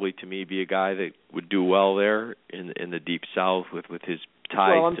 would probably, to me, be a guy that would do well there in the Deep South with his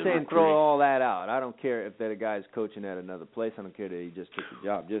ties. Well, I'm saying throw all that out. I don't care if that guy's coaching at another place. I don't care that he just took the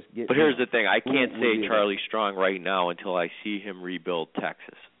job. But here's the thing: I can't say Charlie Strong right now until I see him rebuild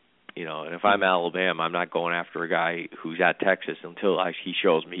Texas. And if I'm Alabama, I'm not going after a guy who's at Texas until he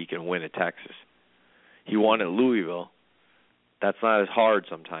shows me he can win at Texas. He won at Louisville. That's not as hard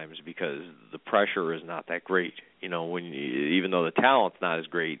sometimes, because the pressure is not that great. Even though the talent's not as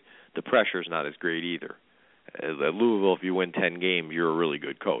great, the pressure's not as great either. At Louisville, if you win 10 games, you're a really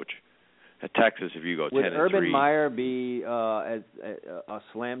good coach. At Texas, if you go 10-3, would Urban Meyer be as a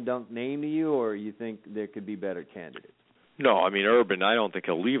slam dunk name to you, or you think there could be better candidates? No, I mean, Urban, I don't think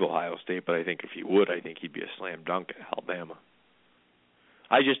he'll leave Ohio State, but I think if he would, I think he'd be a slam dunk at Alabama.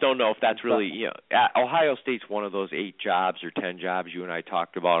 I just don't know if that's really, Ohio State's one of those 8 jobs or 10 jobs you and I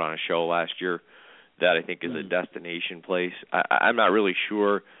talked about on a show last year that I think is a destination place. I'm not really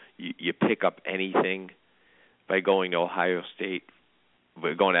sure you pick up anything by going to Ohio State,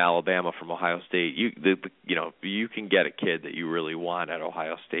 by going to Alabama from Ohio State. You can get a kid that you really want at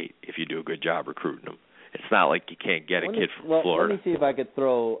Ohio State if you do a good job recruiting them. It's not like you can't get a kid from Florida. Let me see if I could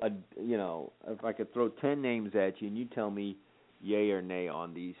throw 10 names at you, and you tell me yay or nay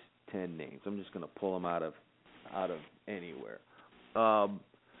on these 10 names. I'm just going to pull them out of anywhere.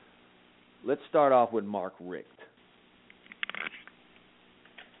 Let's start off with Mark Richt.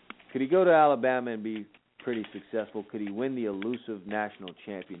 Could he go to Alabama and be pretty successful? Could he win the elusive national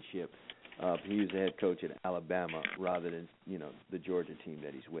championship if he was the head coach at Alabama rather than the Georgia team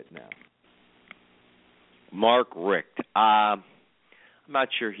that he's with now? Mark Richt. I'm not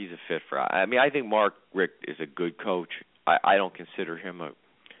sure he's a fit for. I mean, I think Mark Richt is a good coach. I don't consider him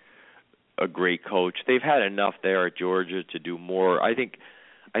a great coach. They've had enough there at Georgia to do more. I think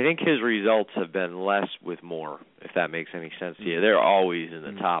his results have been less with more, if that makes any sense to you. They're always in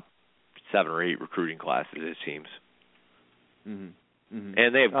the top 7 or 8 recruiting classes, it seems. Mm-hmm. Mm-hmm.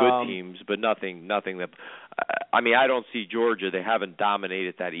 And they have good teams, but nothing that. I mean, I don't see Georgia. They haven't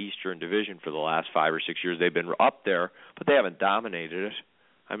dominated that Eastern Division for the last 5 or 6 years. They've been up there, but they haven't dominated it.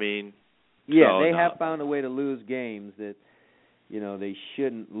 I mean, they have found a way to lose games that they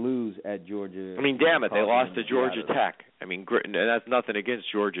shouldn't lose at Georgia. I mean, damn it, they lost to Georgia Tech. I mean, and that's nothing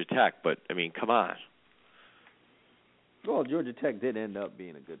against Georgia Tech, but I mean, come on. Well, Georgia Tech did end up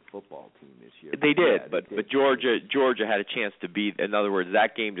being a good football team this year. They did, but Georgia had a chance to beat. In other words,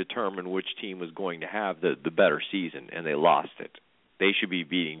 that game determined which team was going to have the better season, and they lost it. They should be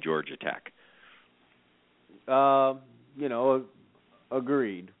beating Georgia Tech.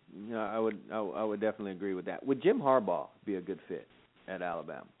 Agreed. I would definitely agree with that. Would Jim Harbaugh be a good fit at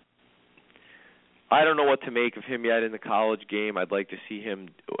Alabama? I don't know what to make of him yet in the college game. I'd like to see him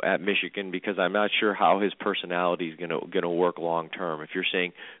at Michigan because I'm not sure how his personality is going to work long term. If you're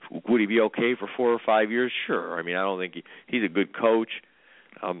saying, would he be okay for 4 or 5 years? Sure. I mean, I don't think he's a good coach.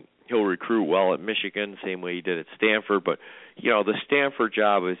 He'll recruit well at Michigan, same way he did at Stanford. But the Stanford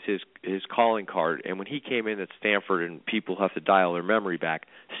job is his calling card. And when he came in at Stanford, and people have to dial their memory back,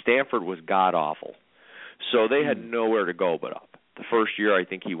 Stanford was god awful. So they had nowhere to go but up. The first year, I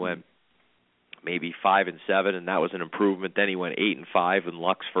think he went maybe 5-7, and that was an improvement. Then he went 8-5 in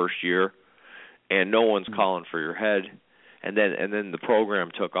Luck's first year, and no one's calling for your head. And then the program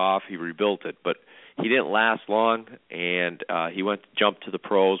took off. He rebuilt it, but he didn't last long, and he jumped to the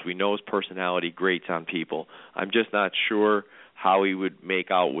pros. We know his personality grates on people. I'm just not sure how he would make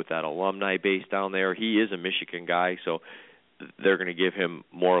out with that alumni base down there. He is a Michigan guy, so they're going to give him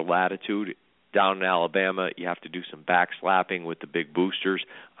more latitude. Down in Alabama, you have to do some backslapping with the big boosters,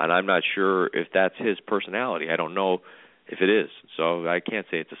 and I'm not sure if that's his personality. I don't know if it is, so I can't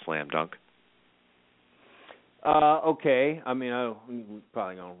say it's a slam dunk. Okay. I mean, we're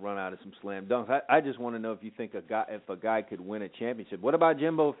probably going to run out of some slam dunks. I just want to know if you think if a guy could win a championship. What about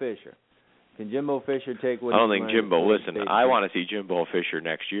Jimbo Fisher? Can Jimbo Fisher take what? I don't think Jimbo. Listen, I want to see Jimbo Fisher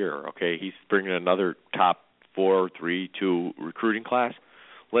next year. Okay, he's bringing another top 4, 3, 2 recruiting class.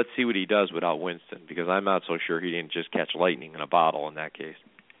 Let's see what he does without Winston, because I'm not so sure he didn't just catch lightning in a bottle in that case.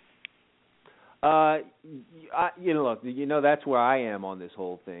 Look, that's where I am on this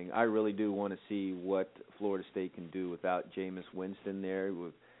whole thing. I really do want to see what Florida State can do without Jameis Winston there.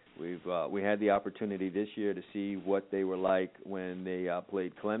 We had the opportunity this year to see what they were like when they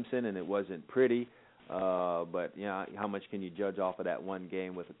played Clemson, and it wasn't pretty. But how much can you judge off of that one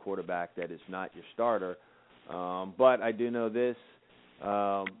game with a quarterback that is not your starter? But I do know this.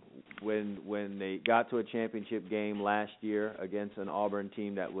 When they got to a championship game last year against an Auburn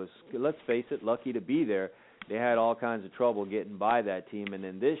team that was, let's face it, lucky to be there, they had all kinds of trouble getting by that team. And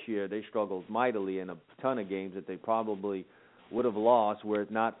then this year they struggled mightily in a ton of games that they probably would have lost were it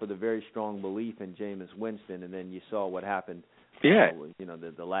not for the very strong belief in Jameis Winston. And then you saw what happened. Yeah,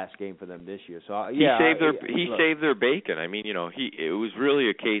 the last game for them this year. So he saved their bacon. I mean, it was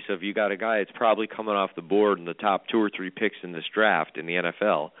really a case of you got a guy that's probably coming off the board in the top 2 or 3 picks in this draft in the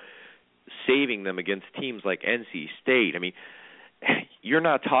NFL, saving them against teams like NC State. I mean, you're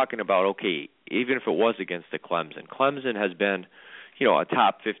not talking about even if it was against the Clemson. Clemson has been, a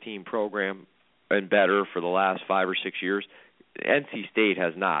top 15 program and better for the last 5 or 6 years. NC State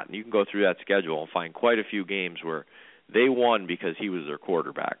has not, and you can go through that schedule and find quite a few games where they won because he was their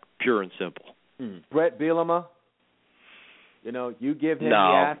quarterback, pure and simple. Brett Bielema, you give him the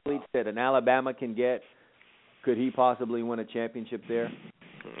athletes that an Alabama can get. Could he possibly win a championship there?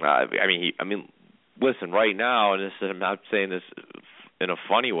 Listen, right now, and I'm not saying this in a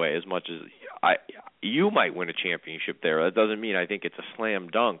funny way as much as you might win a championship there. That doesn't mean I think it's a slam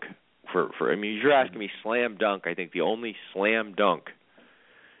dunk. You're asking me slam dunk. I think the only slam dunk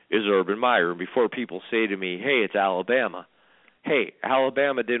is Urban Meyer. And before people say to me, hey, it's Alabama. Hey,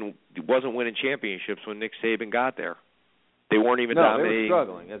 Alabama wasn't winning championships when Nick Saban got there. They weren't even dominating. They were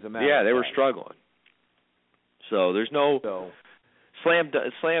struggling, as a matter of fact. Yeah, they were struggling. So there's no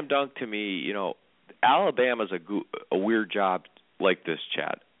slam dunk to me. Alabama's a weird job like this,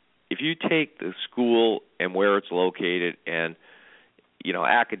 Chad. If you take the school and where it's located and,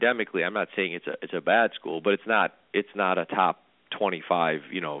 academically, I'm not saying it's a bad school, but it's not a top 25,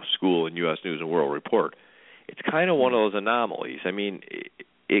 school in U.S. News and World Report. It's kind of one of those anomalies. I mean,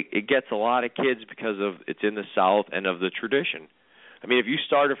 it gets a lot of kids because of it's in the South and of the tradition. I mean, if you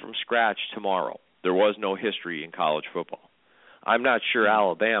started from scratch tomorrow, there was no history in college football. I'm not sure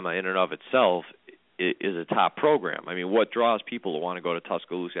Alabama in and of itself is a top program. I mean, what draws people to want to go to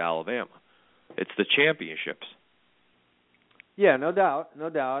Tuscaloosa, Alabama? It's the championships. Yeah, no doubt.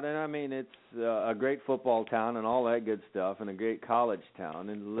 And I mean, it's a great football town and all that good stuff, and a great college town.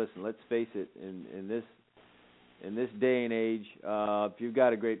 And listen, let's face it, in this day and age, if you've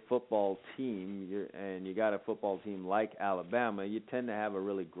got a great football team, and you got a football team like Alabama, you tend to have a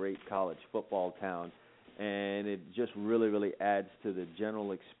really great college football town, and it just really, really adds to the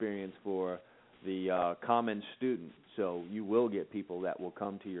general experience for the common student. So you will get people that will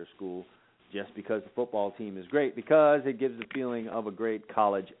come to your school just because the football team is great, because it gives the feeling of a great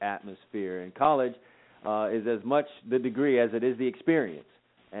college atmosphere. And college is as much the degree as it is the experience.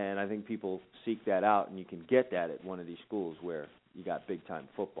 And I think people seek that out, and you can get that at one of these schools where you got big-time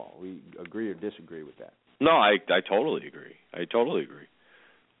football. We agree or disagree with that? No, I totally agree.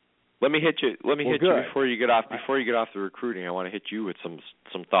 Let me hit you before you get off the recruiting. I want to hit you with some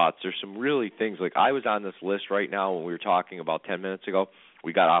thoughts. There's some really things, like I was on this list right now when we were talking about 10 minutes ago.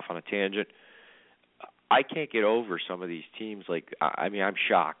 We got off on a tangent. I can't get over some of these teams. Like, I mean, I'm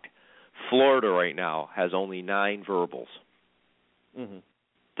shocked. Florida right now has only 9 verbals. Mm-hmm.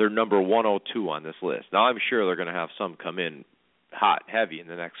 They're number 102 on this list. Now, I'm sure they're going to have some come in hot, heavy in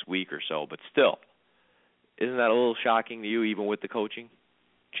the next week or so, but still, isn't that a little shocking to you, even with the coaching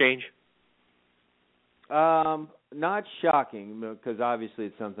change? Not shocking, because obviously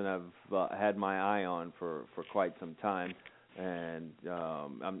it's something I've had my eye on for quite some time, and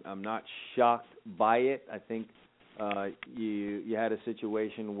I'm not shocked by it. I think you had a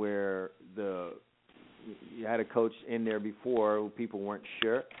situation where you had a coach in there before who people weren't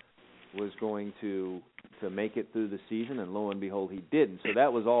sure was going to make it through the season, and lo and behold, he didn't. So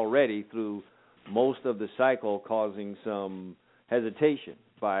that was already through most of the cycle causing some hesitation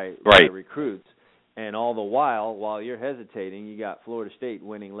by recruits. And all the while you're hesitating, you got Florida State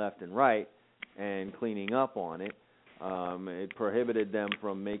winning left and right and cleaning up on it. It prohibited them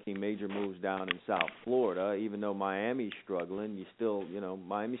from making major moves down in South Florida. Even though Miami's struggling,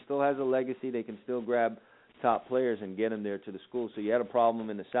 Miami still has a legacy. They can still grab top players and get them there to the school. So you had a problem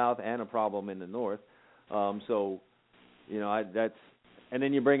in the South and a problem in the North. And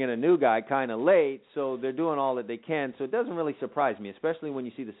then you bring in a new guy kind of late, so they're doing all that they can. So it doesn't really surprise me, especially when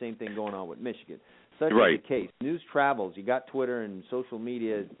you see the same thing going on with Michigan. Such is the case. News travels. You got Twitter and social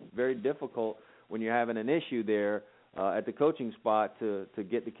media. It's very difficult when you're having an issue there at the coaching spot to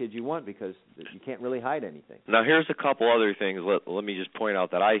get the kids you want, because you can't really hide anything. Now, here's a couple other things. Let me just point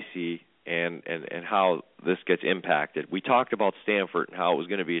out that I see and how this gets impacted. We talked about Stanford and how it was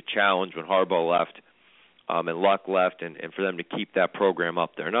going to be a challenge when Harbaugh left and Luck left, and for them to keep that program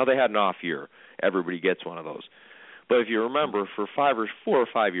up there. Now, they had an off year. Everybody gets one of those. But if you remember, for 4 or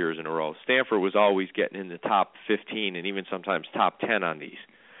 5 years in a row, Stanford was always getting in the top 15 and even sometimes top 10 on these.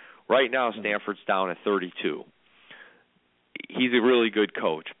 Right now, Stanford's down at 32. He's a really good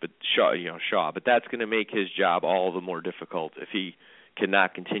coach, but Shaw. But that's going to make his job all the more difficult if he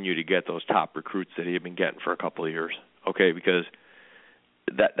cannot continue to get those top recruits that he had been getting for a couple of years. Okay, because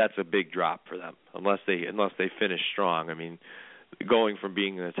that's a big drop for them unless they finish strong. I mean, going from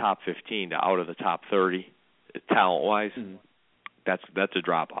being in the top 15 to out of the top 30, talent-wise, that's a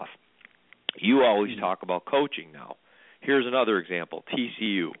drop-off. You always talk about coaching now. Here's another example,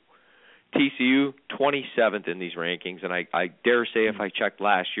 TCU. TCU, 27th in these rankings, and I dare say if I checked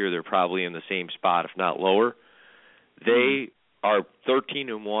last year, they're probably in the same spot, if not lower. They are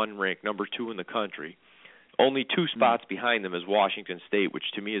 13-1, ranked number 2 in the country. Only 2 spots behind them is Washington State, which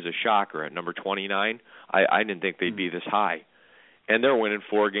to me is a shocker at number 29. I didn't think they'd be this high. And they're winning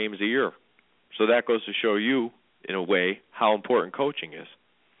 4 games a year. So that goes to show you, in a way, how important coaching is.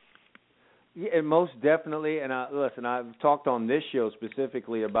 Yeah, and most definitely. And listen, I've talked on this show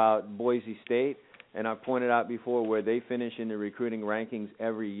specifically about Boise State, and I've pointed out before where they finish in the recruiting rankings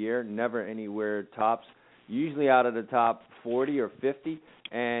every year, never anywhere tops, usually out of the top 40 or 50,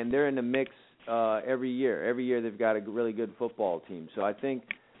 and they're in the mix every year. Every year they've got a really good football team. So I think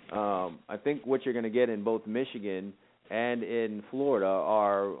what you're going to get in both Michigan and in Florida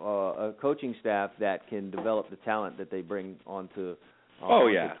are a coaching staff that can develop the talent that they bring onto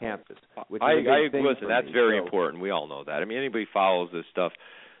campus. I listen, that's very important. We all know that. I mean, anybody follows this stuff.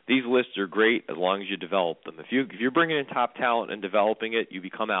 These lists are great as long as you develop them. If you're bringing in top talent and developing it, you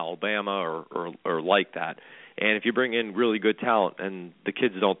become Alabama or like that. And if you bring in really good talent and the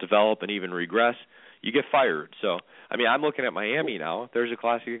kids don't develop and even regress, you get fired. So, I mean, I'm looking at Miami now. There's a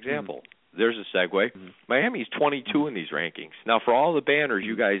classic example. There's a segue. Miami's 22 in these rankings. Now, for all the banners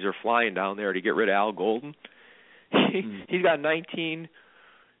you guys are flying down there to get rid of Al Golden, he's got 19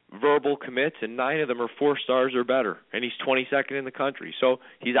 verbal commits, and 9 of them are 4 stars or better, and he's 22nd in the country. So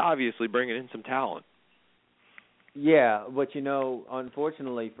he's obviously bringing in some talent. Yeah, but,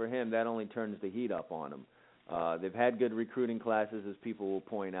 unfortunately for him, that only turns the heat up on him. They've had good recruiting classes, as people will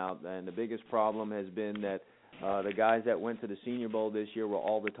point out, and the biggest problem has been that the guys that went to the Senior Bowl this year were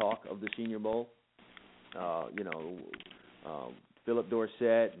all the talk of the Senior Bowl. Philip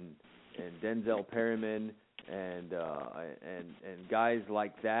Dorsett and Denzel Perryman and guys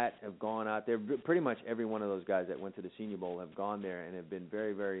like that have gone out there. Pretty much every one of those guys that went to the Senior Bowl have gone there and have been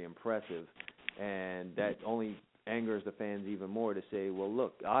very, very impressive. And that only angers the fans even more to say, well,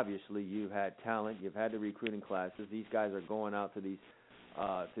 look, obviously you've had talent, you've had the recruiting classes. These guys are going out to these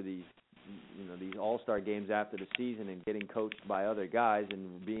all-star games after the season and getting coached by other guys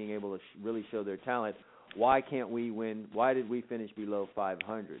and being able to really show their talent. Why can't we win? Why did we finish below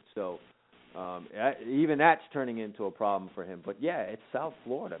 500? So even that's turning into a problem for him. But, yeah, it's South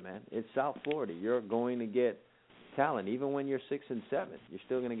Florida, man. It's South Florida. You're going to get talent. Even when you're 6 and 7, you're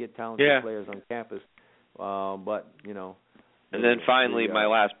still going to get talented players on campus. But, you know. And then finally, my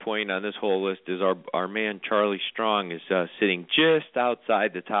last point on this whole list is our man Charlie Strong is sitting just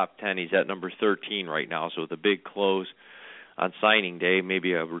outside the top 10. He's at number 13 right now. So with a big close on signing day,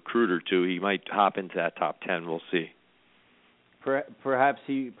 maybe a recruit or two, he might hop into that top 10. We'll see. Perhaps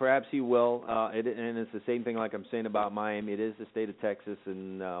he will. And it's the same thing like I'm saying about Miami. It is the state of Texas,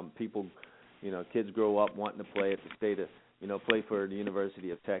 and people, kids grow up wanting to play at the state of, play for the University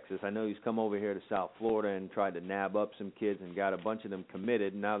of Texas. I know he's come over here to South Florida and tried to nab up some kids and got a bunch of them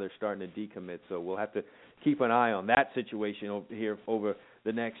committed, and now they're starting to decommit. So we'll have to keep an eye on that situation over here over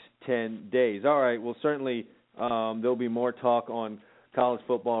the next 10 days. All right, well, certainly there'll be more talk on college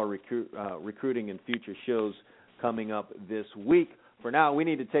football recruiting in future shows coming up this week. For now, we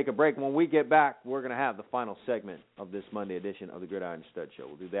need to take a break. When we get back, we're going to have the final segment of this Monday edition of the Gridiron Stud Show.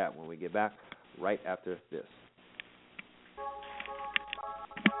 We'll do that when we get back right after this.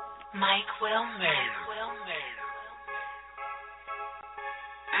 Mike Wilmer.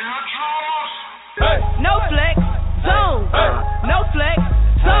 Hey. No flex, zone. Hey. No flex,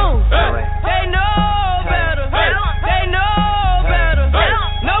 zone. Hey. They know better. Hey. They know better. Hey.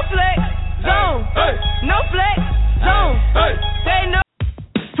 No flex, zone. Hey. No flex, zone. Hey. They know.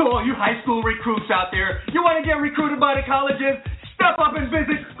 To all you high school recruits out there, you want to get recruited by the colleges? Step up and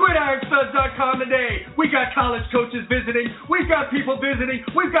visit GridironStuds.com today. We got college coaches visiting. We've got people visiting.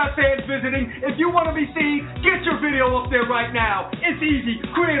 We've got fans visiting. If you want to be seen, get your video up there right now. It's easy.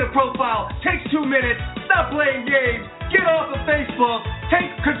 Create a profile. Takes 2 minutes. Stop playing games. Get off of Facebook. Take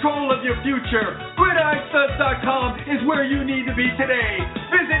control of your future. GridironStuds.com is where you need to be today.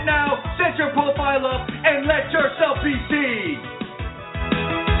 Visit now, set your profile up, and let yourself be seen.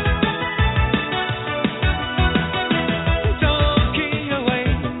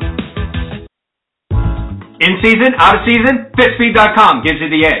 In season, out of season, FitSpeed.com gives you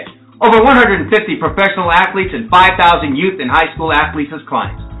the edge. Over 150 professional athletes and 5,000 youth and high school athletes as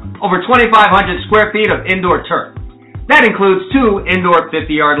clients. Over 2,500 square feet of indoor turf. That includes 2 indoor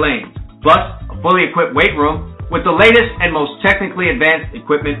 50-yard lanes, plus a fully equipped weight room with the latest and most technically advanced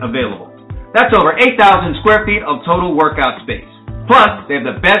equipment available. That's over 8,000 square feet of total workout space. Plus, they have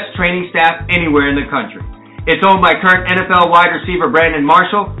the best training staff anywhere in the country. It's owned by current NFL wide receiver Brandon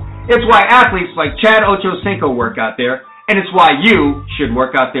Marshall. It's why athletes like Chad Ochocinco work out there, and it's why you should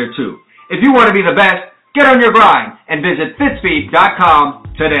work out there too. If you want to be the best, get on your grind and visit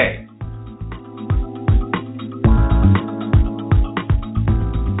FitSpeed.com today.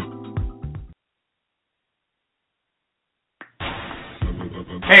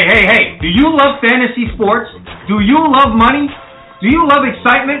 Hey, do you love fantasy sports? Do you love money? Do you love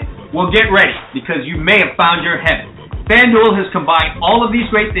excitement? Well, get ready, because you may have found your heaven. FanDuel has combined all of these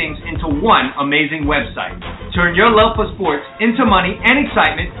great things into one amazing website. Turn your love for sports into money and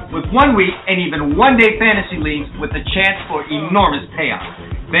excitement with 1 week and even 1-day fantasy leagues with a chance for enormous payouts.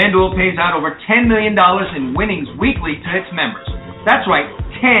 FanDuel pays out over $10 million in winnings weekly to its members. That's right,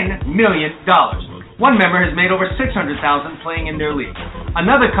 $10 million. One member has made over $600,000 playing in their league.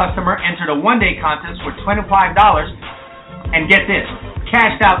 Another customer entered a 1-day contest for $25 and get this,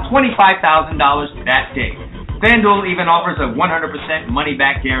 cashed out $25,000 that day. FanDuel even offers a 100%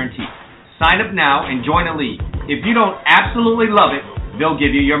 money-back guarantee. Sign up now and join a league. If you don't absolutely love it, they'll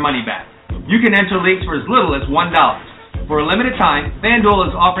give you your money back. You can enter leagues for as little as $1. For a limited time,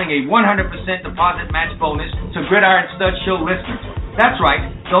 FanDuel is offering a 100% deposit match bonus to Gridiron Stud Show listeners. That's right,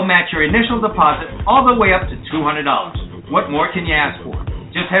 they'll match your initial deposit all the way up to $200. What more can you ask for?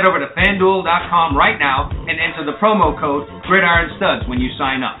 Just head over to FanDuel.com right now and enter the promo code GridironStuds when you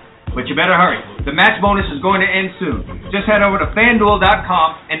sign up. But you better hurry. The match bonus is going to end soon. Just head over to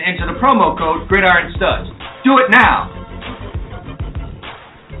FanDuel.com and enter the promo code GridironStuds. Do it now.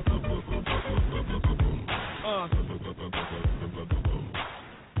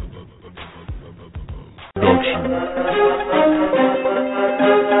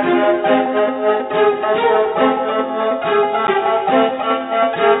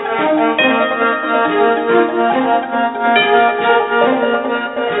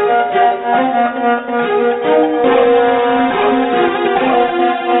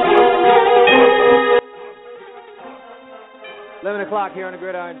 Here on the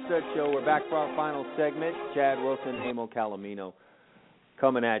GridironStuds Show. We're back for our final segment. Chad Wilson, Emil Calomino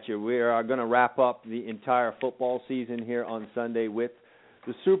coming at you. We are going to wrap up the entire football season here on Sunday with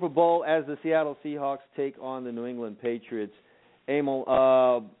the Super Bowl as the Seattle Seahawks take on the New England Patriots.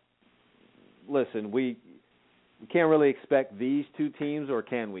 Emil, listen, we can't really expect these two teams, or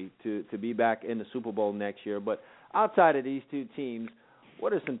can we, to be back in the Super Bowl next year. But outside of these two teams,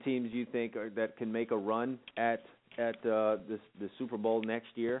 what are some teams you think that can make a run at the Super Bowl next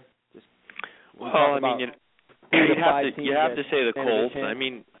year? You have to say the Colts. I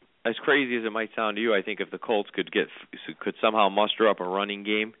mean, as crazy as it might sound to you, I think if the Colts could somehow muster up a running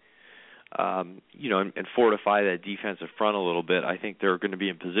game, and fortify that defensive front a little bit, I think they're going to be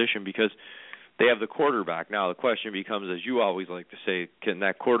in position because they have the quarterback. Now the question becomes, as you always like to say, can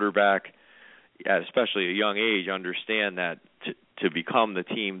that quarterback, at especially a young age, understand that to become the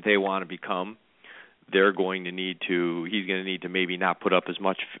team they want to become, he's going to need to maybe not put up as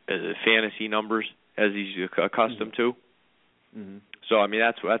much fantasy numbers as he's accustomed to. Mm-hmm. So, I mean,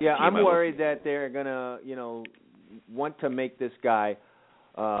 that's I'm worried that they're going to, want to make this guy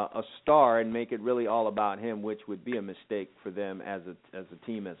a star and make it really all about him, which would be a mistake for them as a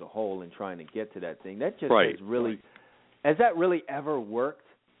team as a whole in trying to get to that thing. That just has that really ever worked?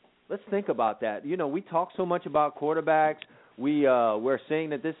 Let's think about that. We talk so much about quarterbacks. We're saying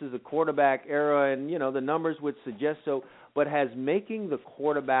that this is a quarterback era, and the numbers would suggest so. But has making the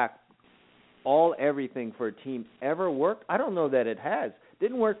quarterback everything for a team ever worked? I don't know that it has.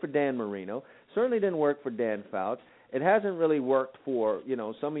 Didn't work for Dan Marino. Certainly didn't work for Dan Fouts. It hasn't really worked for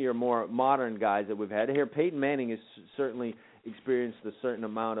some of your more modern guys that we've had here. Peyton Manning has certainly experienced a certain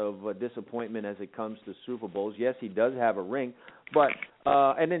amount of disappointment as it comes to Super Bowls. Yes, he does have a ring, but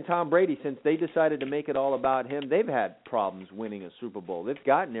and then Tom Brady, since they decided to make it all about him, they've had problems winning a Super Bowl. They've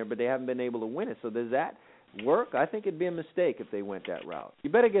gotten there, but they haven't been able to win it. So does that work? I think it'd be a mistake if they went that route. You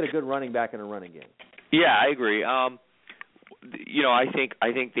better get a good running back in a running game. Yeah, I agree. I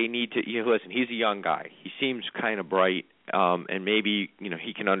think they need to. Listen, he's a young guy. He seems kind of bright, and maybe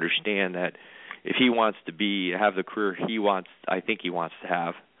he can understand that if he wants to have the career he wants, I think he wants to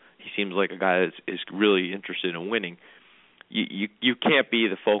have. He seems like a guy that is really interested in winning. You can't be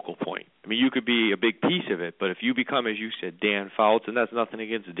the focal point. I mean, you could be a big piece of it, but if you become, as you said, Dan Fouts, and that's nothing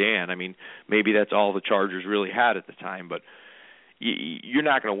against Dan. I mean, maybe that's all the Chargers really had at the time, but you're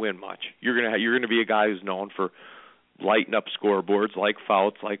not going to win much. You're going to be a guy who's known for lighting up scoreboards like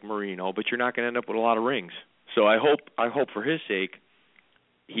Fouts, like Marino, but you're not going to end up with a lot of rings. So I hope for his sake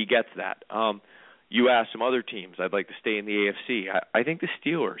he gets that. You asked some other teams. I'd like to stay in the AFC. I think the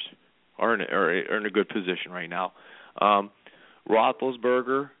Steelers are in a good position right now.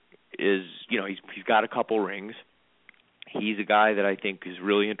 Roethlisberger is, he's got a couple rings. He's a guy that I think is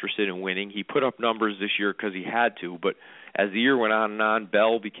really interested in winning. He put up numbers this year because he had to, but as the year went on and on,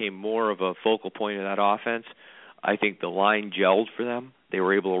 Bell became more of a focal point of that offense. I think the line gelled for them. They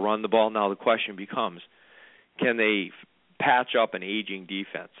were able to run the ball. Now the question becomes, can they patch up an aging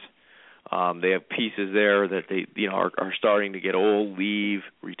defense? They have pieces there that they are starting to get old, leave,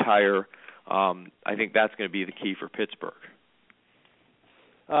 retire. I think that's going to be the key for Pittsburgh.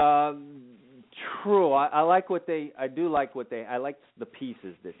 True. I like I like the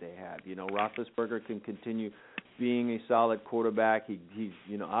pieces that they have. Roethlisberger can continue being a solid quarterback. He's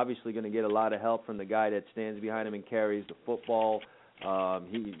obviously going to get a lot of help from the guy that stands behind him and carries the football.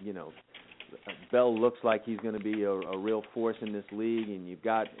 Bell looks like he's going to be a real force in this league, and you've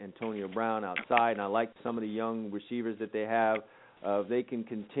got Antonio Brown outside, and I like some of the young receivers that they have. They can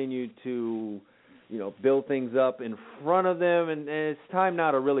continue to, build things up in front of them, and it's time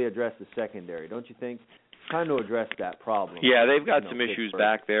now to really address the secondary, don't you think? It's time to address that problem. Yeah, they've got some issues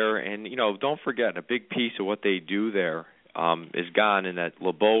back there, and, don't forget, a big piece of what they do there is gone in that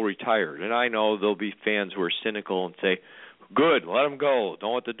LeBeau retired. And I know there'll be fans who are cynical and say, good, let him go.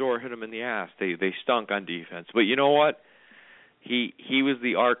 Don't let the door hit him in the ass. They stunk on defense. But you know what? He was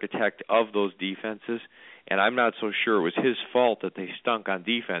the architect of those defenses, and I'm not so sure it was his fault that they stunk on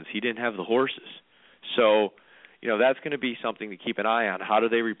defense. He didn't have the horses. So, that's going to be something to keep an eye on. How do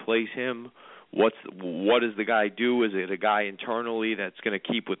they replace him? What does the guy do? Is it a guy internally that's going to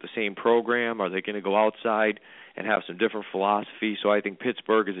keep with the same program? Are they going to go outside and have some different philosophy? So I think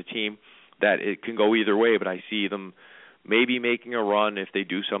Pittsburgh is a team that it can go either way, but I see them maybe making a run if they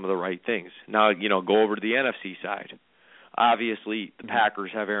do some of the right things. Now, go over to the NFC side. Obviously, the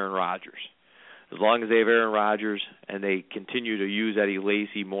Packers have Aaron Rodgers. As long as they have Aaron Rodgers and they continue to use Eddie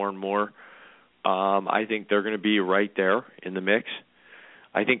Lacy more and more, I think they're going to be right there in the mix.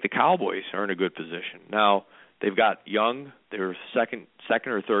 I think the Cowboys are in a good position. Now, they've got young. They're second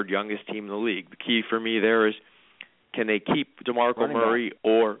or third youngest team in the league. The key for me there is, can they keep DeMarco Murray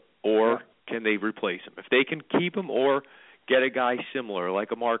or can they replace him? If they can keep him or get a guy similar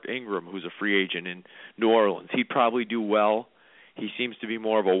like a Mark Ingram who's a free agent in New Orleans, he'd probably do well. He seems to be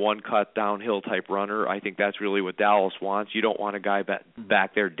more of a one-cut downhill type runner. I think that's really what Dallas wants. You don't want a guy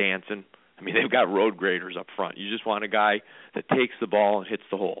back there dancing. I mean, they've got road graders up front. You just want a guy that takes the ball and hits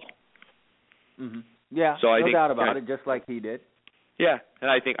the hole. Mm-hmm. Yeah, so no doubt about it, just like he did. Yeah, and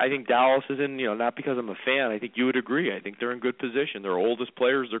I think Dallas is in, not because I'm a fan, I think you would agree. I think they're in good position. Their oldest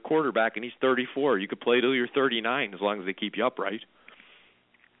player is their quarterback, and he's 34. You could play till you're 39 as long as they keep you upright.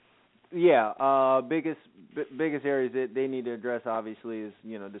 Yeah, biggest areas that they need to address, obviously, is,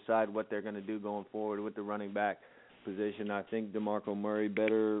 decide what they're going to do going forward with the running back position. I think DeMarco Murray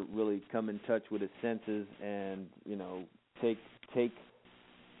better really come in touch with his senses and,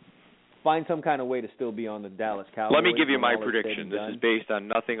 find some kind of way to still be on the Dallas Cowboys. Let me give you my prediction. This is based on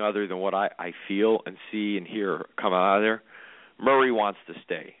nothing other than what I feel and see and hear come out of there. Murray wants to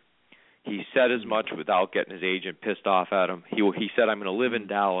stay. He said as much without getting his agent pissed off at him. He said, I'm going to live in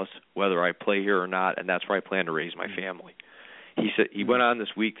Dallas whether I play here or not, and that's where I plan to raise my family. He said he went on this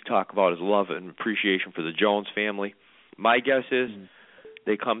week to talk about his love and appreciation for the Jones family. My guess is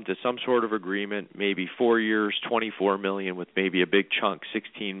they come to some sort of agreement, maybe 4 years, $24 million, with maybe a big chunk,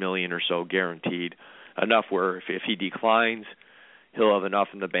 $16 million or so guaranteed, enough where if he declines, he'll have enough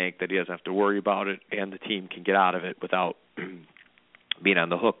in the bank that he doesn't have to worry about it, and the team can get out of it without being on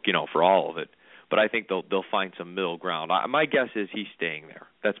the hook, for all of it. But I think they'll find some middle ground. My guess is he's staying there.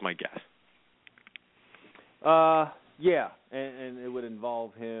 That's my guess. Yeah, and it would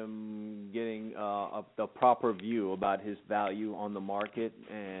involve him getting the proper view about his value on the market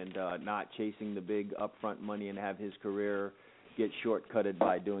and not chasing the big upfront money and have his career get shortcutted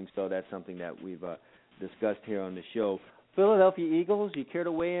by doing so. That's something that we've discussed here on the show. Philadelphia Eagles, you care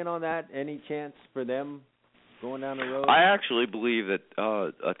to weigh in on that? Any chance for them going down the road? I actually believe that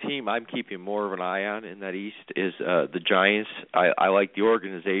a team I'm keeping more of an eye on in that East is the Giants. I like the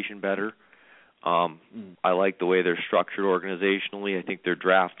organization better. I like the way they're structured organizationally. I think their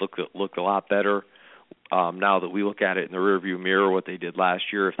draft looked a lot better now that we look at it in the rearview mirror, what they did last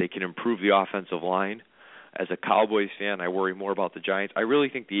year. If they can improve the offensive line. As a Cowboys fan, I worry more about the Giants. I really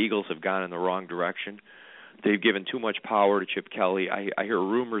think the Eagles have gone in the wrong direction. They've given too much power to Chip Kelly. I hear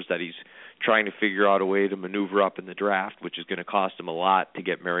rumors that he's trying to figure out a way to maneuver up in the draft, which is going to cost him a lot to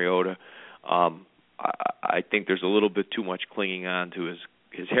get Mariota. I think there's a little bit too much clinging on to his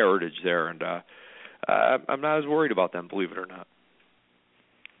heritage there, and I'm not as worried about them, believe it or not.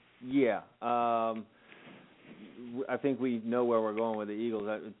 Yeah. I think we know where we're going with the Eagles.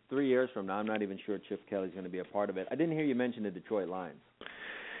 3 years from now, I'm not even sure Chip Kelly's going to be a part of it. I didn't hear you mention the Detroit Lions.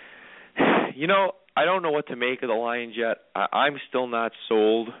 I don't know what to make of the Lions yet. I'm still not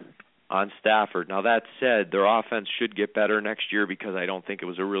sold on Stafford. Now, that said, their offense should get better next year because I don't think it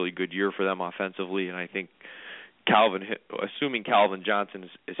was a really good year for them offensively, and I think assuming Calvin Johnson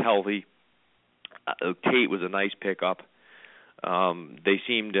is healthy, Tate was a nice pickup. They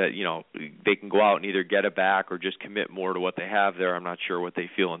seem to, they can go out and either get it back or just commit more to what they have there. I'm not sure what they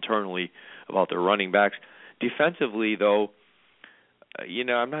feel internally about their running backs. Defensively, though,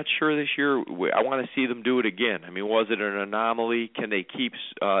 I'm not sure this year. I want to see them do it again. I mean, was it an anomaly? Can they keep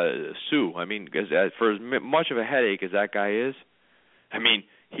Sue? I mean, for as much of a headache as that guy is, I mean,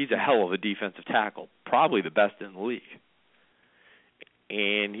 he's a hell of a defensive tackle, probably the best in the league.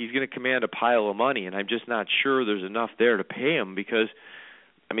 And he's going to command a pile of money, and I'm just not sure there's enough there to pay him because,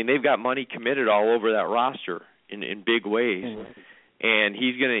 I mean, they've got money committed all over that roster in big ways. And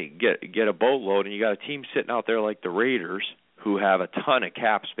he's going to get a boatload, and you got a team sitting out there like the Raiders who have a ton of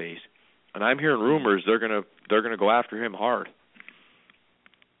cap space. And I'm hearing rumors they're going to go after him hard.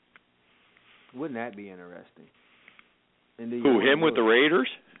 Wouldn't that be interesting? Who, him with the Raiders?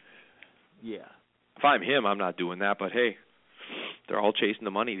 Yeah. If I'm him, I'm not doing that, but hey, they're all chasing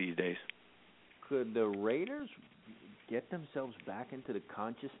the money these days. Could the Raiders get themselves back into the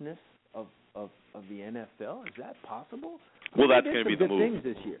consciousness of the NFL? Is that possible? Well, that's going to be the move. Things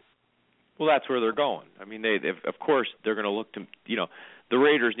this year. Well, that's where they're going. I mean, of course, they're going to look to, the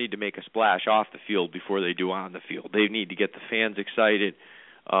Raiders need to make a splash off the field before they do on the field. They need to get the fans excited.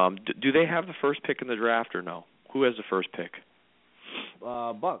 Do they have the first pick in the draft or no? Who has the first pick?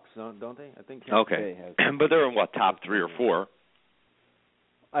 Bucks, don't they? I think Tampa Bay has. But they're in what, top 3 or 4?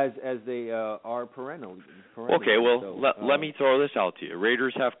 As they are perennial. Okay, well, so, let me throw this out to you.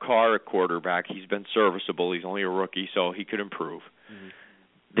 Raiders have Carr at quarterback. He's been serviceable. He's only a rookie, so he could improve. Mm-hmm.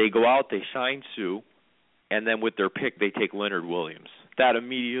 They go out, they sign Sue, and then with their pick, they take Leonard Williams. That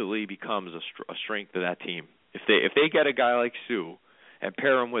immediately becomes a strength of that team. If they get a guy like Sue and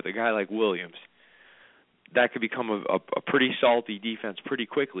pair him with a guy like Williams, that could become a pretty salty defense pretty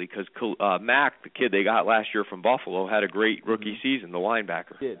quickly because Mack, the kid they got last year from Buffalo, had a great rookie season, the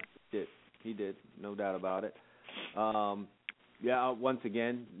linebacker. He did, no doubt about it. Once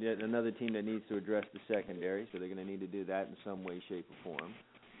again, another team that needs to address the secondary, so they're going to need to do that in some way, shape, or form.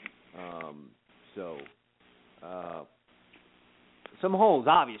 Some holes,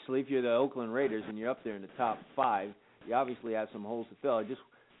 obviously. If you're the Oakland Raiders and you're up there in the top 5, you obviously have some holes to fill.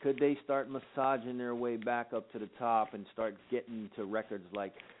 Could they start massaging their way back up to the top and start getting to records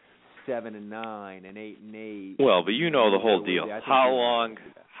like 7-9 and 8-8? Well, but you know the whole deal. How long?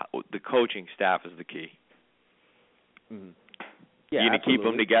 The coaching staff is the key. Mm-hmm. You're going to keep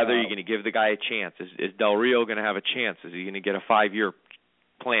them together. You're going to give the guy a chance. Is Del Rio going to have a chance? Is he going to get a 5-year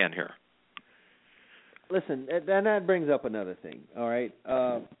plan here? Listen, and that brings up another thing. All right,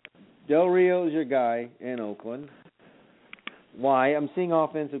 Del Rio's your guy in Oakland. Why? I'm seeing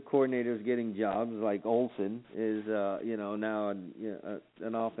offensive coordinators getting jobs, like Olsen is, now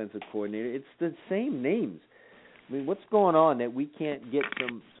an offensive coordinator. It's the same names. I mean, what's going on that we can't get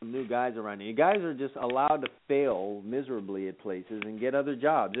some new guys around here? You guys are just allowed to fail miserably at places and get other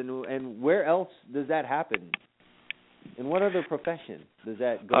jobs. And where else does that happen? In what other profession does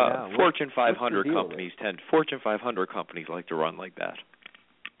that go down? Fortune 500 companies Fortune 500 companies like to run like that.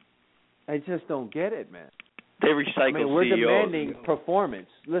 I just don't get it, man. They recycle we're CEOs. demanding performance.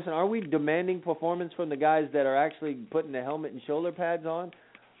 Listen, are we demanding performance from the guys that are actually putting the helmet and shoulder pads on?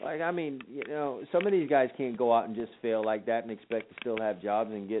 Some of these guys can't go out and just fail like that and expect to still have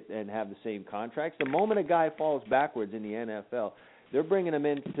jobs and have the same contracts. The moment a guy falls backwards in the NFL, they're bringing him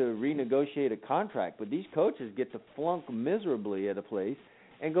in to renegotiate a contract. But these coaches get to flunk miserably at a place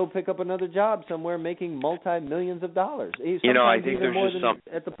and go pick up another job somewhere making multi-millions of dollars. I think there's just something.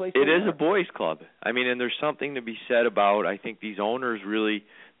 At the place it is a boys' club. I mean, and there's something to be said about, I think these owners really,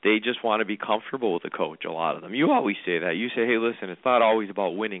 they just want to be comfortable with the coach, a lot of them. You always say that. You say, hey, listen, it's not always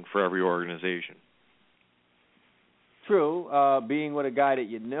about winning for every organization. True, being with a guy that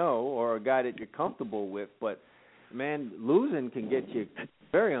you know or a guy that you're comfortable with, but, man, losing can get you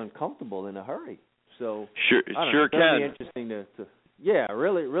very uncomfortable in a hurry. So sure can. It's really interesting to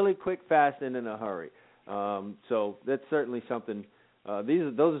really, really quick, fast, and in a hurry. So that's certainly something.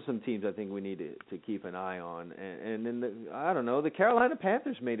 Those are some teams I think we need to keep an eye on. And then the Carolina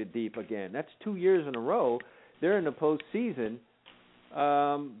Panthers made it deep again. That's 2 years in a row. They're in the postseason.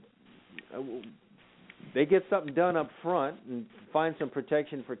 They get something done up front and find some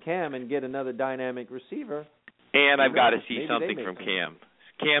protection for Cam and get another dynamic receiver. And I've got to see something from Cam.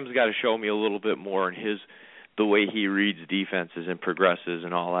 Cam's got to show me a little bit more in the way he reads defenses and progresses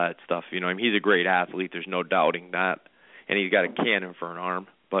and all that stuff. He's a great athlete. There's no doubting that. And he's got a cannon for an arm.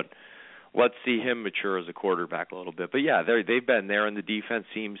 But let's see him mature as a quarterback a little bit. But, yeah, they've been there, and the defense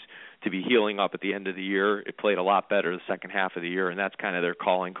seems to be healing up at the end of the year. It played a lot better the second half of the year, and that's kind of their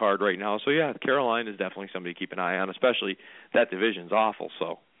calling card right now. So, yeah, Carolina is definitely somebody to keep an eye on, especially that division's awful.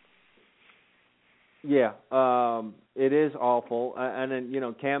 So. Yeah, it is awful. And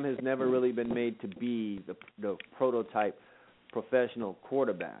then, Cam has never really been made to be the prototype professional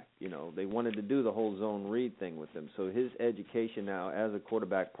quarterback. They wanted to do the whole zone read thing with him. So his education now as a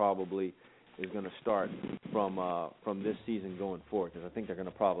quarterback probably is going to start from this season going forward, because I think they're going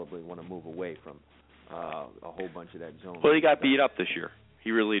to probably want to move away from a whole bunch of that zone. Well, he got beat up this year.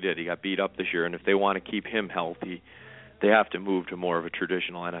 He really did. He got beat up this year, and if they want to keep him healthy, they have to move to more of a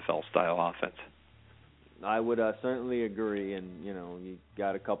traditional NFL-style offense. I would certainly agree, and you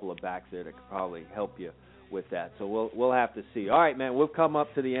got a couple of backs there that could probably help you with that. So we'll have to see. All right, man, we've come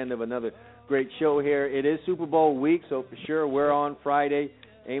up to the end of another great show here. It is Super Bowl week, so for sure we're on Friday.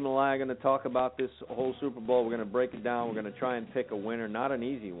 Eamon and I are going to talk about this whole Super Bowl. We're going to break it down. We're going to try and pick a winner, not an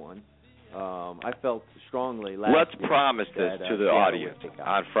easy one. I felt strongly last Let's promise this to the audience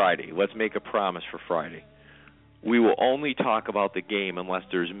on Friday. Let's make a promise for Friday. We will only talk about the game unless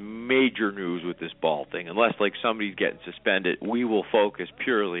there's major news with this ball thing. Unless, somebody's getting suspended, we will focus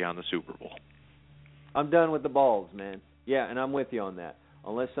purely on the Super Bowl. I'm done with the balls, man. Yeah, and I'm with you on that.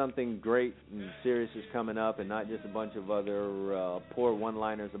 Unless something great and serious is coming up and not just a bunch of other poor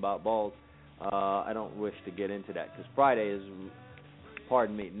one-liners about balls, I don't wish to get into that. Because Friday is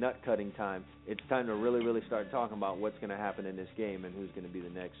nut-cutting time. It's time to really, really start talking about what's going to happen in this game and who's going to be the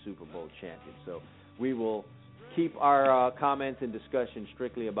next Super Bowl champion. So we will keep our comments and discussion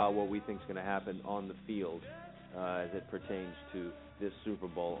strictly about what we think is going to happen on the field as it pertains to this Super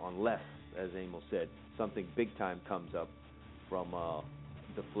Bowl, unless, as Emil said, something big-time comes up from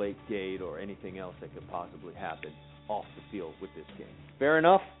Deflategate or anything else that could possibly happen off the field with this game. Fair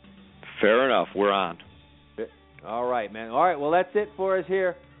enough? Fair enough. We're on. All right, man. All right, well, that's it for us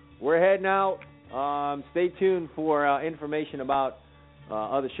here. We're heading out. Stay tuned for information about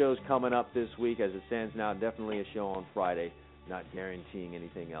other shows coming up this week. As it stands now, definitely a show on Friday, not guaranteeing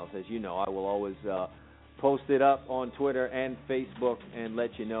anything else. As you know, I will always post it up on Twitter and Facebook and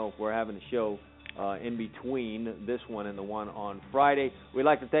let you know if we're having a show in between this one and the one on Friday. We'd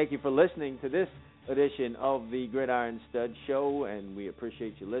like to thank you for listening to this edition of the Gridiron Stud Show, and we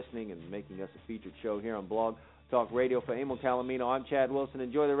appreciate you listening and making us a featured show here on Blog Talk Radio. For Emil Calamino, I'm Chad Wilson.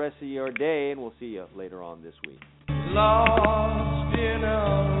 Enjoy the rest of your day, and we'll see you later on this week. Lost in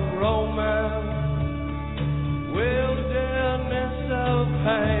a romance, wilderness of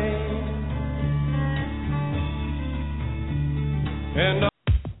pain, and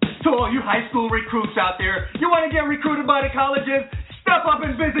to all you high school recruits out there, you want to get recruited by the colleges? Step up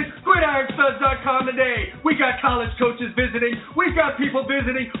and visit GridironStuds.com today. We got college coaches visiting. We've got people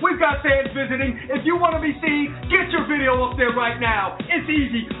visiting. We've got fans visiting. If you want to be seen, get your video up there right now. It's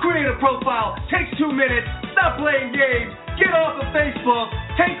easy. Create a profile. Takes 2 minutes. Stop playing games. Get off of Facebook.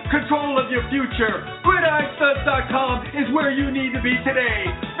 Take control of your future. GridironStuds.com is where you need to be today.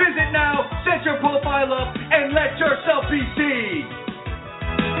 Visit now, set your profile up, and let yourself be seen.